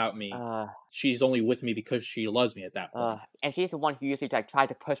everything about me. She's only with me because she loves me at that point. And she's the one who usually tries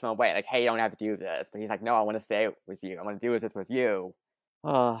to push him away, like, hey, you don't have to do this. But he's like, no, I want to stay with you. I want to do this with you.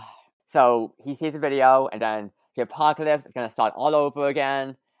 So he sees the video, and then the apocalypse is going to start all over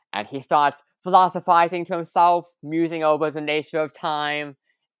again. And he starts philosophizing to himself, musing over the nature of time.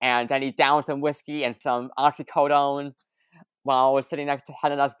 And then he downs some whiskey and some oxycodone while sitting next to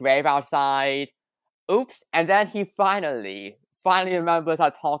Helena's grave outside. Oops. And then he finally remembers how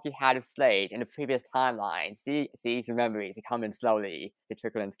talk he had with Slade in the previous timeline. See, the memories, they come in slowly. They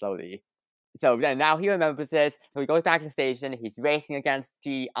trickle in slowly. So then now he remembers it. So he goes back to the station. He's racing against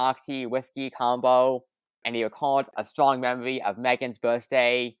the oxy-whiskey combo. And he recalls a strong memory of Megan's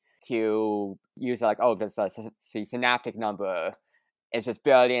birthday to use the synaptic number. It's just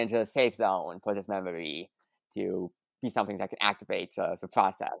barely into the safe zone for this memory to be something that can activate the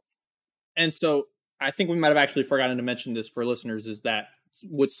process. And so I think we might have actually forgotten to mention this for listeners, is that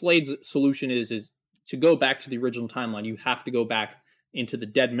what Slade's solution is to go back to the original timeline. You have to go back into the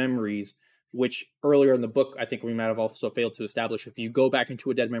dead memories, which earlier in the book, I think we might have also failed to establish. If you go back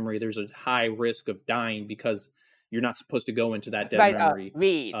into a dead memory, there's a high risk of dying because you're not supposed to go into that dead memory.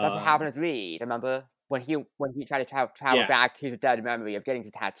 Reed. That's what happened with Reed, remember? when he tried to travel back to the dead memory of getting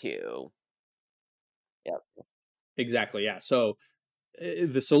the tattoo. Yep. Exactly. Yeah. So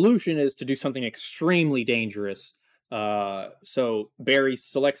the solution is to do something extremely dangerous. So Barry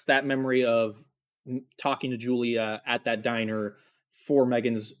selects that memory of talking to Julia at that diner for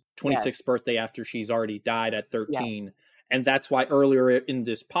Megan's 26th birthday after she's already died at 13. Yes. And that's why earlier in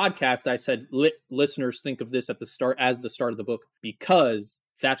this podcast, I said listeners think of this at the start as the start of the book, because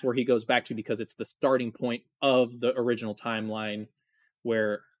that's where he goes back to, because it's the starting point of the original timeline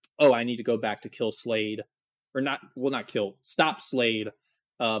where, oh, I need to go back to kill Slade, or not kill, stop Slade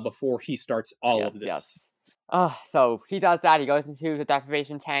before he starts all of this. Yes. So he does that. He goes into the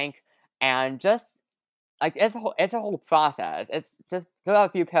deprivation tank, and just like it's a whole process. It's just there are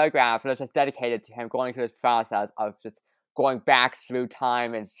a few paragraphs that are just dedicated to him going through this process of just going back through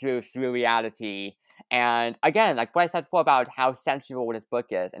time and through reality. And again, like what I said before about how sensual this book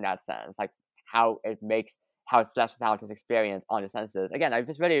is in that sense, like how it fleshes out his experience on the senses. Again, I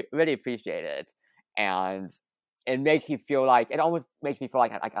just really, really appreciate it. And it makes you feel like, it almost makes me feel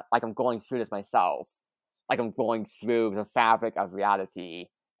like I'm going through this myself. Like I'm going through the fabric of reality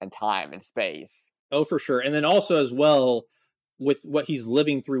and time and space. Oh, for sure. And then also as well, with what he's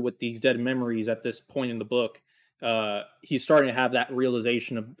living through with these dead memories at this point in the book, he's starting to have that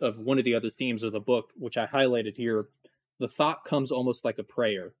realization of one of the other themes of the book, which I highlighted here. The thought comes almost like a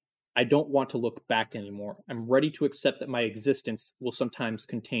prayer. I don't want to look back anymore. I'm ready to accept that my existence will sometimes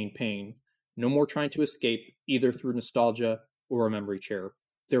contain pain. No more trying to escape, either through nostalgia or a memory chair.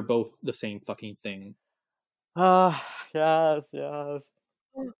 They're both the same fucking thing. Yes.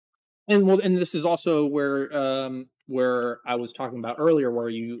 And this is also where I was talking about earlier, where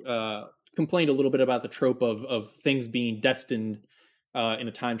you complained a little bit about the trope of things being destined in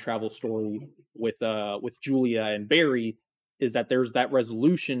a time travel story with Julia and Barry, is that there's that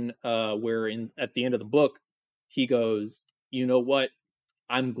resolution where at the end of the book he goes, you know what,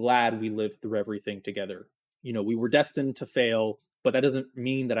 I'm glad we lived through everything together. You know, we were destined to fail, but that doesn't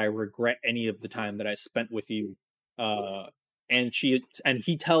mean that I regret any of the time that I spent with you. And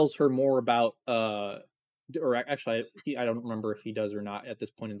he tells her more about or actually I don't remember if he does or not at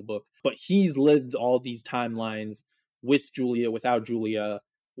this point in the book, but he's lived all these timelines with Julia, without Julia,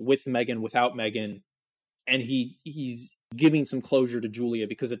 with Megan, without Megan, and he's giving some closure to Julia,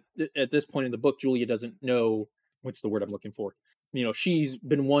 because at this point in the book, Julia doesn't know, what's the word I'm looking for. You know, she's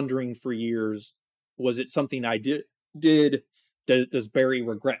been wondering for years, was it something I did? Does Barry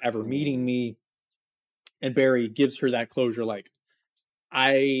regret ever meeting me? And Barry gives her that closure, like,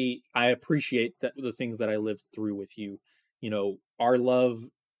 I appreciate the things that I lived through with you. You know, our love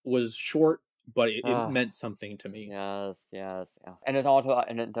was short, but it meant something to me. Yes. And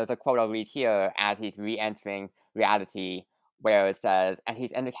there's a quote I'll read here as he's re-entering reality, where it says, and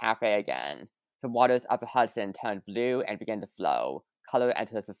he's in the cafe again. The waters of the Hudson turn blue and begin to flow. Color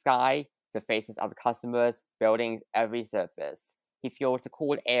enters the sky, the faces of the customers, buildings, every surface. He feels the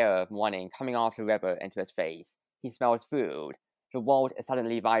cool air of morning coming off the river into his face. He smells food. The world is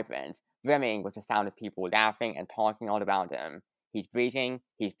suddenly vibrant, brimming with the sound of people laughing and talking all around him. He's breathing,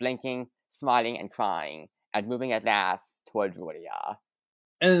 he's blinking, smiling and crying, and moving at last toward Julia.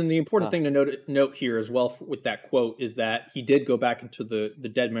 And the important thing to note here as well with that quote is that he did go back into the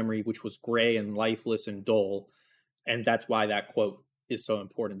dead memory, which was gray and lifeless and dull. And that's why that quote is so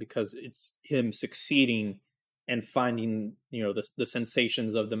important, because it's him succeeding and finding, you know, the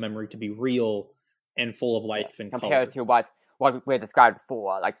sensations of the memory to be real and full of life and compared color. to what we described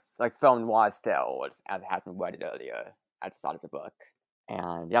before, like film noir stills, as it has been worded earlier at the start of the book.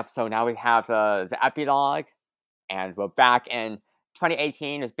 And yep, so now we have the epilogue, and we're back in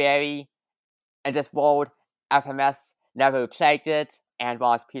 2018 with Barry in this world. FMS never plagued it, and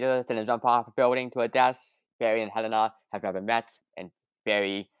Ross Peters didn't jump off a building to a death. Barry and Helena have never met, and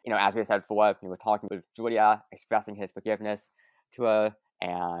Barry, you know, as we said before, he was talking with Julia, expressing his forgiveness to her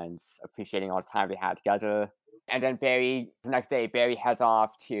and appreciating all the time they had together. And then the next day, Barry heads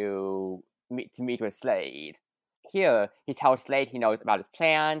off to meet with Slade. Here, he tells Slade he knows about his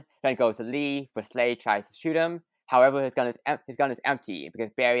plan, then goes to leave, but Slade tries to shoot him. However, his gun is empty,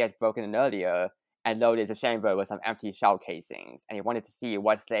 because Barry had broken in earlier and loaded the chamber with some empty shell casings, and he wanted to see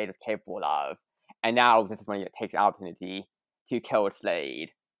what Slade was capable of. And now this is when he takes the opportunity to kill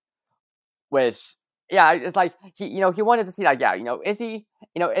Slade. Which, yeah, it's like he wanted to see, like, yeah, is he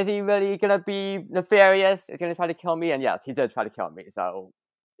really gonna be nefarious? Is he gonna try to kill me? And yes, he did try to kill me. So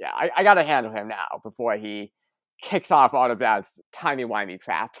yeah, I gotta handle him now before he kicks off all of that timey-wimey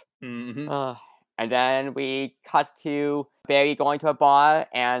crap. Mm-hmm. And then we cut to Barry going to a bar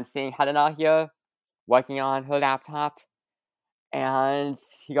and seeing Helena here working on her laptop. And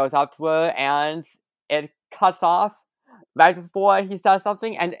he goes up to her, and it cuts off right before he says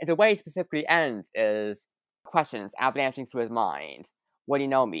something, and the way it specifically ends is questions avalanching through his mind. Would he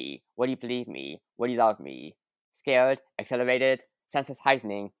know me? Would he believe me? Would he love me? Scared, accelerated, senses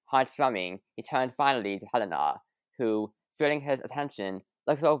heightening, heart strumming, he turns finally to Helena, who, feeling his attention,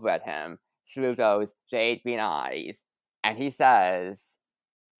 looks over at him through those jade green eyes, and he says,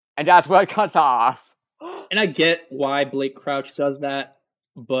 and that's where it cuts off. And I get why Blake Crouch does that,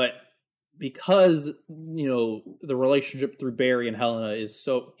 but because, you know, the relationship through Barry and Helena is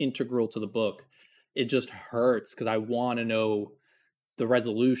so integral to the book, it just hurts because I want to know the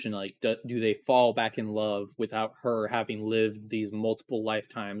resolution. Like, do they fall back in love without her having lived these multiple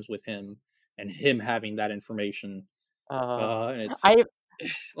lifetimes with him and him having that information? And it's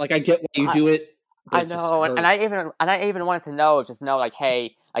like, I get why you do it, but I it just know, and I hurts. even wanted to know, like,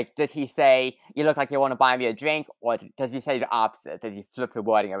 hey, like, did he say, you look like you want to buy me a drink, or does he say the opposite? Did he flip the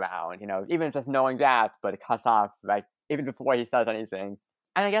wording around? You know, even just knowing that, but it cuts off, right, even before he says anything.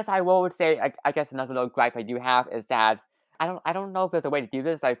 And I guess I would say, I guess another little gripe I do have is that I don't know if there's a way to do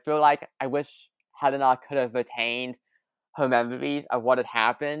this, but I feel like I wish Helena could have retained her memories of what had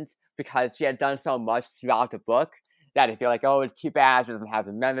happened, because she had done so much throughout the book that I feel like, oh, it's too bad she doesn't have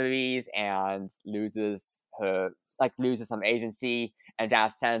the memories and loses some agency, and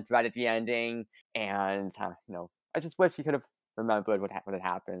that sense right at the ending. And you know, I just wish she could have remembered what had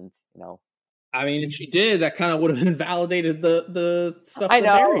happened. You know, I mean, if she did, that kind of would have invalidated the stuff I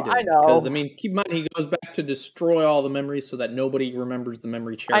that Barry know, I did. Because, I know, mean, keep in mind, he goes back to destroy all the memories so that nobody remembers the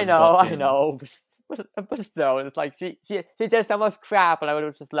memory chair I know, but I him. know. But still, it's like she did so much crap, and I would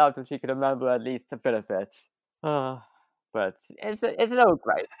have just loved if she could remember at least a bit of it. But it's a little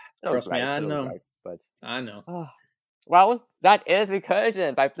gripe, Trust me, I a little know. gripe, but. I know. Well, that is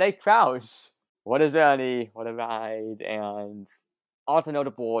Recursion by Blake Crouch. What a journey, what a ride, and also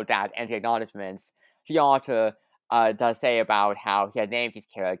notable that in the acknowledgements, the author does say about how he had named these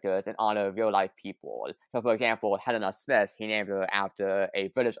characters in honor of real-life people. So, for example, Helena Smith, he named her after a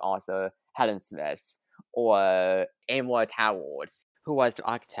British author, Helen Smith, or Amor Towers, who was the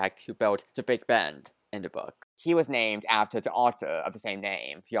architect who built the Big Ben in the book. He was named after the author of the same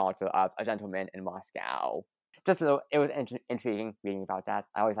name, the author of A Gentleman in Moscow. Just a little, it was intriguing reading about that.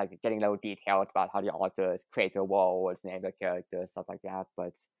 I always like getting little details about how the authors create their worlds, name their characters, stuff like that.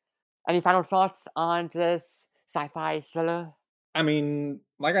 But any final thoughts on this sci-fi thriller? I mean,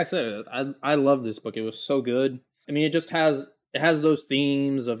 like I said, I love this book. It was so good. I mean, it has those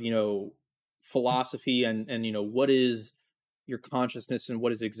themes of, you know, philosophy and you know, what is your consciousness and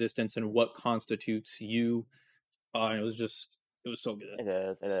what is existence and what constitutes you. It was so good. It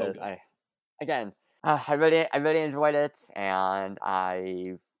is. It So is. good. I really enjoyed it, and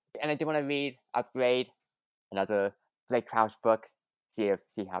I do want to read, upgrade another Blake Crouch book, see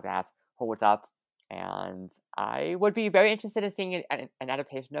how that holds up. And I would be very interested in seeing an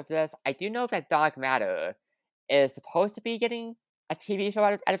adaptation of this. I do know that Dark Matter is supposed to be getting a TV show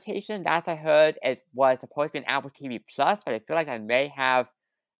adaptation. Last I heard, it was supposed to be an Apple TV Plus, but I feel like that may have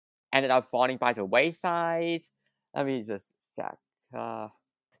ended up falling by the wayside. Let me just check.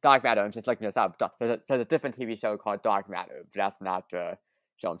 Dark Matter, I'm just looking this up. There's a different TV show called Dark Matter, but that's not the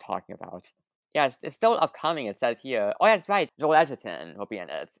show I'm talking about. Yeah, it's still upcoming, it says here. Oh, yeah, that's right. Joel Edgerton will be in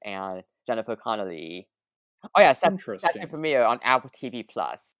it, and Jennifer Connelly. Oh, yeah, set to Interesting. premiere on Apple TV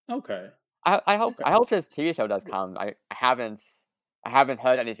Plus. Okay. I Okay. hope this TV show does come. I haven't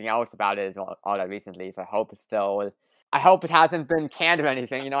heard anything else about it all that recently, so I hope it hasn't been canned or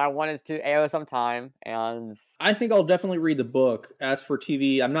anything. You know, I want it to air sometime, and I think I'll definitely read the book. As for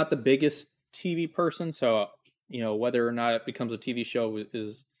TV, I'm not the biggest TV person, so you know whether or not it becomes a TV show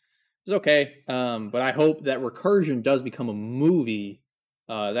is okay. But I hope that Recursion does become a movie.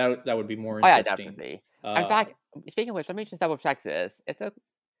 That would be more oh yeah, interesting. definitely. In fact, speaking of which, let me just double check this.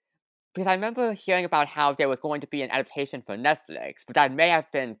 Because I remember hearing about how there was going to be an adaptation for Netflix, but that may have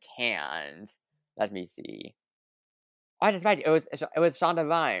been canned. Let me see. Oh, that's right. It was Shonda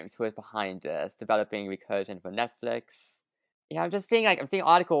Rhimes who was behind this, developing Recursion for Netflix. Yeah, I'm seeing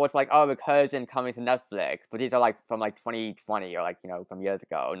articles like, oh, Recursion coming to Netflix, but these are like from like 2020 or like, you know, from years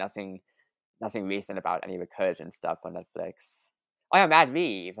ago. Nothing recent about any Recursion stuff on Netflix. Oh yeah, Matt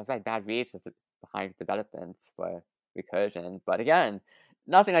Reeves. That's right, Matt Reeves is behind developments for Recursion. But again,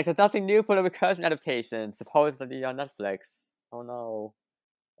 there's nothing new for the Recursion adaptation, supposedly on Netflix. Oh no.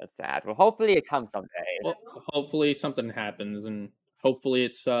 That's sad. Well, hopefully it comes someday. Well, hopefully something happens, and hopefully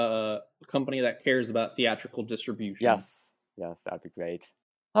it's a company that cares about theatrical distribution. Yes, that'd be great.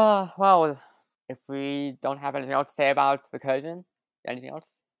 Well, if we don't have anything else to say about Recursion, anything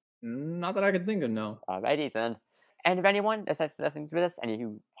else? Not that I can think of. No. Alrighty then. And if anyone is listening to this and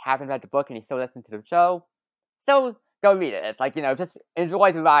you haven't read the book and you still listen to the show, still go read it. It's like, just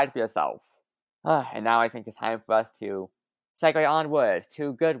enjoy the ride for yourself. And now I think it's time for us to segue onward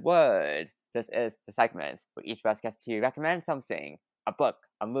to Good Word. This is the segment where each of us gets to recommend something. A book,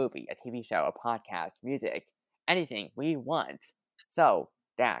 a movie, a TV show, a podcast, music, anything we want. So,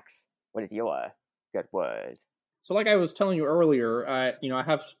 Daxh, what is your Good Word? So, like I was telling you earlier, I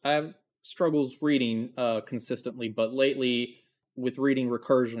have struggles reading consistently, but lately with reading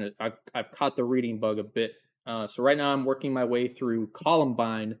Recursion, I've caught the reading bug a bit. So right now I'm working my way through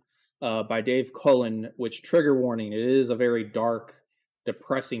Columbine by Dave Cullen, which, trigger warning, it is a very dark,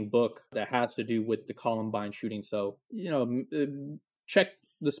 depressing book that has to do with the Columbine shooting. So, check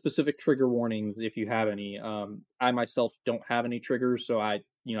the specific trigger warnings if you have any. I myself don't have any triggers, so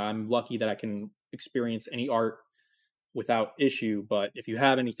I'm lucky that I can experience any art without issue. But if you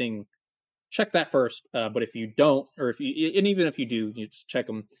have anything, check that first. But if you don't, and even if you do, you just check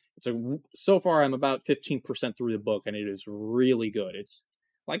them. So far I'm about 15% through the book, and it is really good. It's,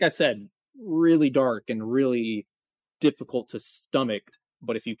 like I said, really dark and really difficult to stomach.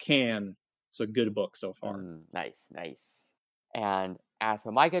 But if you can, it's a good book so far. Nice. And as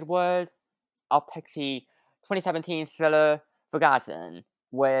for my Good Word, I'll pick the 2017 thriller Forgotten,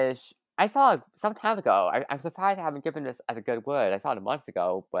 which I saw some time ago. I'm surprised I haven't given this as a Good Word. I saw it months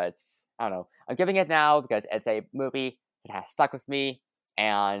ago, but I don't know. I'm giving it now because it's a movie that has stuck with me,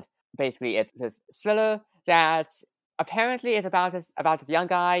 and basically it's this thriller that apparently is about this young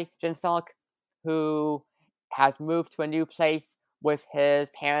guy, Jin Suk, who has moved to a new place with his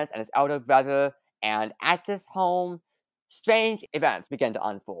parents and his elder brother, and at this home, strange events begin to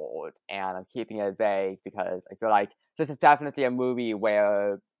unfold. And I'm keeping it vague because I feel like this is definitely a movie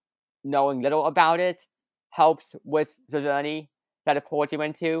where knowing little about it helps with the journey that it pulls you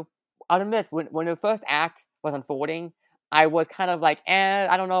into. I'll admit, when the first act was unfolding, I was kind of like,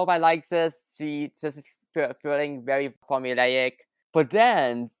 I don't know if I like this. This is feeling very formulaic. But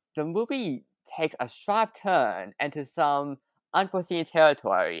then, the movie takes a sharp turn into some unforeseen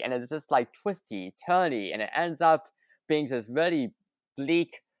territory, and it's just like twisty, turny, and it ends up being this really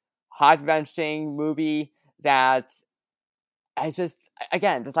bleak, heart-wrenching movie that I just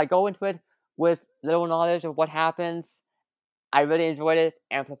like go into it with little knowledge of what happens. I really enjoyed it,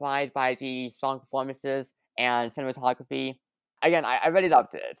 amplified by the strong performances and cinematography. Again, I really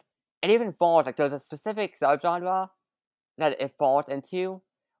loved it. It even falls, like, there's a specific subgenre that it falls into,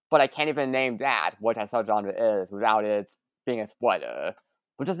 but I can't even name what that subgenre is without it being a spoiler.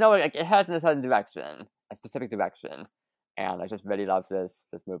 But just know, like, it heads in a certain direction, a specific direction. And I just really love this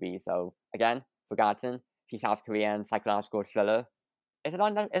movie. So, again, Forgotten, the South Korean psychological thriller. Is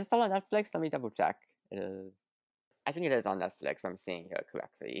it still on Netflix? Let me double check. It is. I think it is on Netflix, if I'm seeing here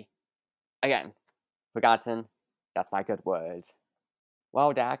correctly. Again, Forgotten, that's my Good Word.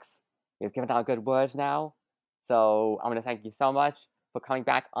 Well, Daxh, we've given out good words now, so I'm going to thank you so much for coming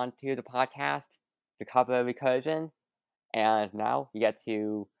back onto the podcast to cover Recursion, and now you get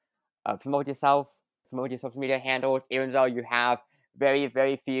to promote yourself, promote your social media handles, even though you have very,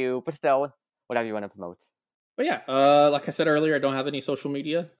 very few, but still, whatever you want to promote. But yeah, like I said earlier, I don't have any social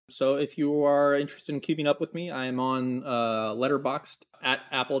media. So if you are interested in keeping up with me, I am on Letterboxd at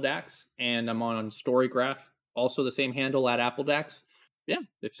Daxh, and I'm on Storygraph, also the same handle at Daxh. Yeah,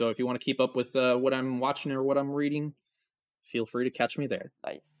 if you want to keep up with what I'm watching or what I'm reading, feel free to catch me there.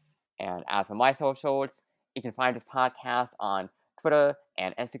 Nice. And as for my socials, you can find this podcast on Twitter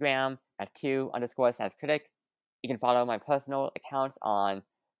and Instagram at 2_ScienceCritic. You can follow my personal accounts on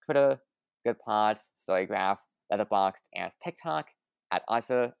Twitter, GoodPods, Storygraph, Letterboxd, and TikTok at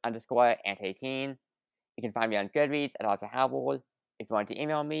Arthur_Ant18. You can find me on Goodreads at Arthur Howell. If you want to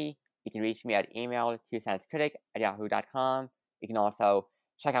email me, you can reach me at email2centscritic@yahoo.com. You can also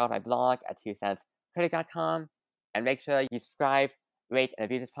check out my blog at 2centscritic.com. And make sure you subscribe, rate, and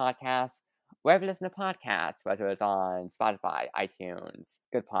review this podcast wherever you listen to podcasts, whether it's on Spotify, iTunes,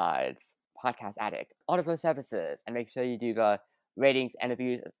 GoodPods, Podcast Addict, all of those services. And make sure you do the ratings and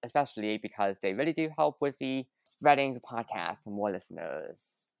reviews, especially because they really do help with the spreading the podcast to more listeners.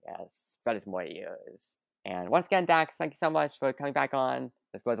 Yes, spread it to more ears. And once again, Daxh, thank you so much for coming back on.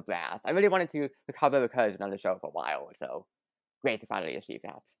 This was a blast. I really wanted to cover Recursion on the show for a while, so great to finally achieve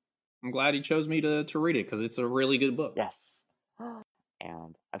that. I'm glad you chose me to read it, because it's a really good book. Yes.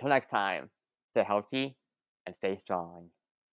 And until next time, stay healthy and stay strong.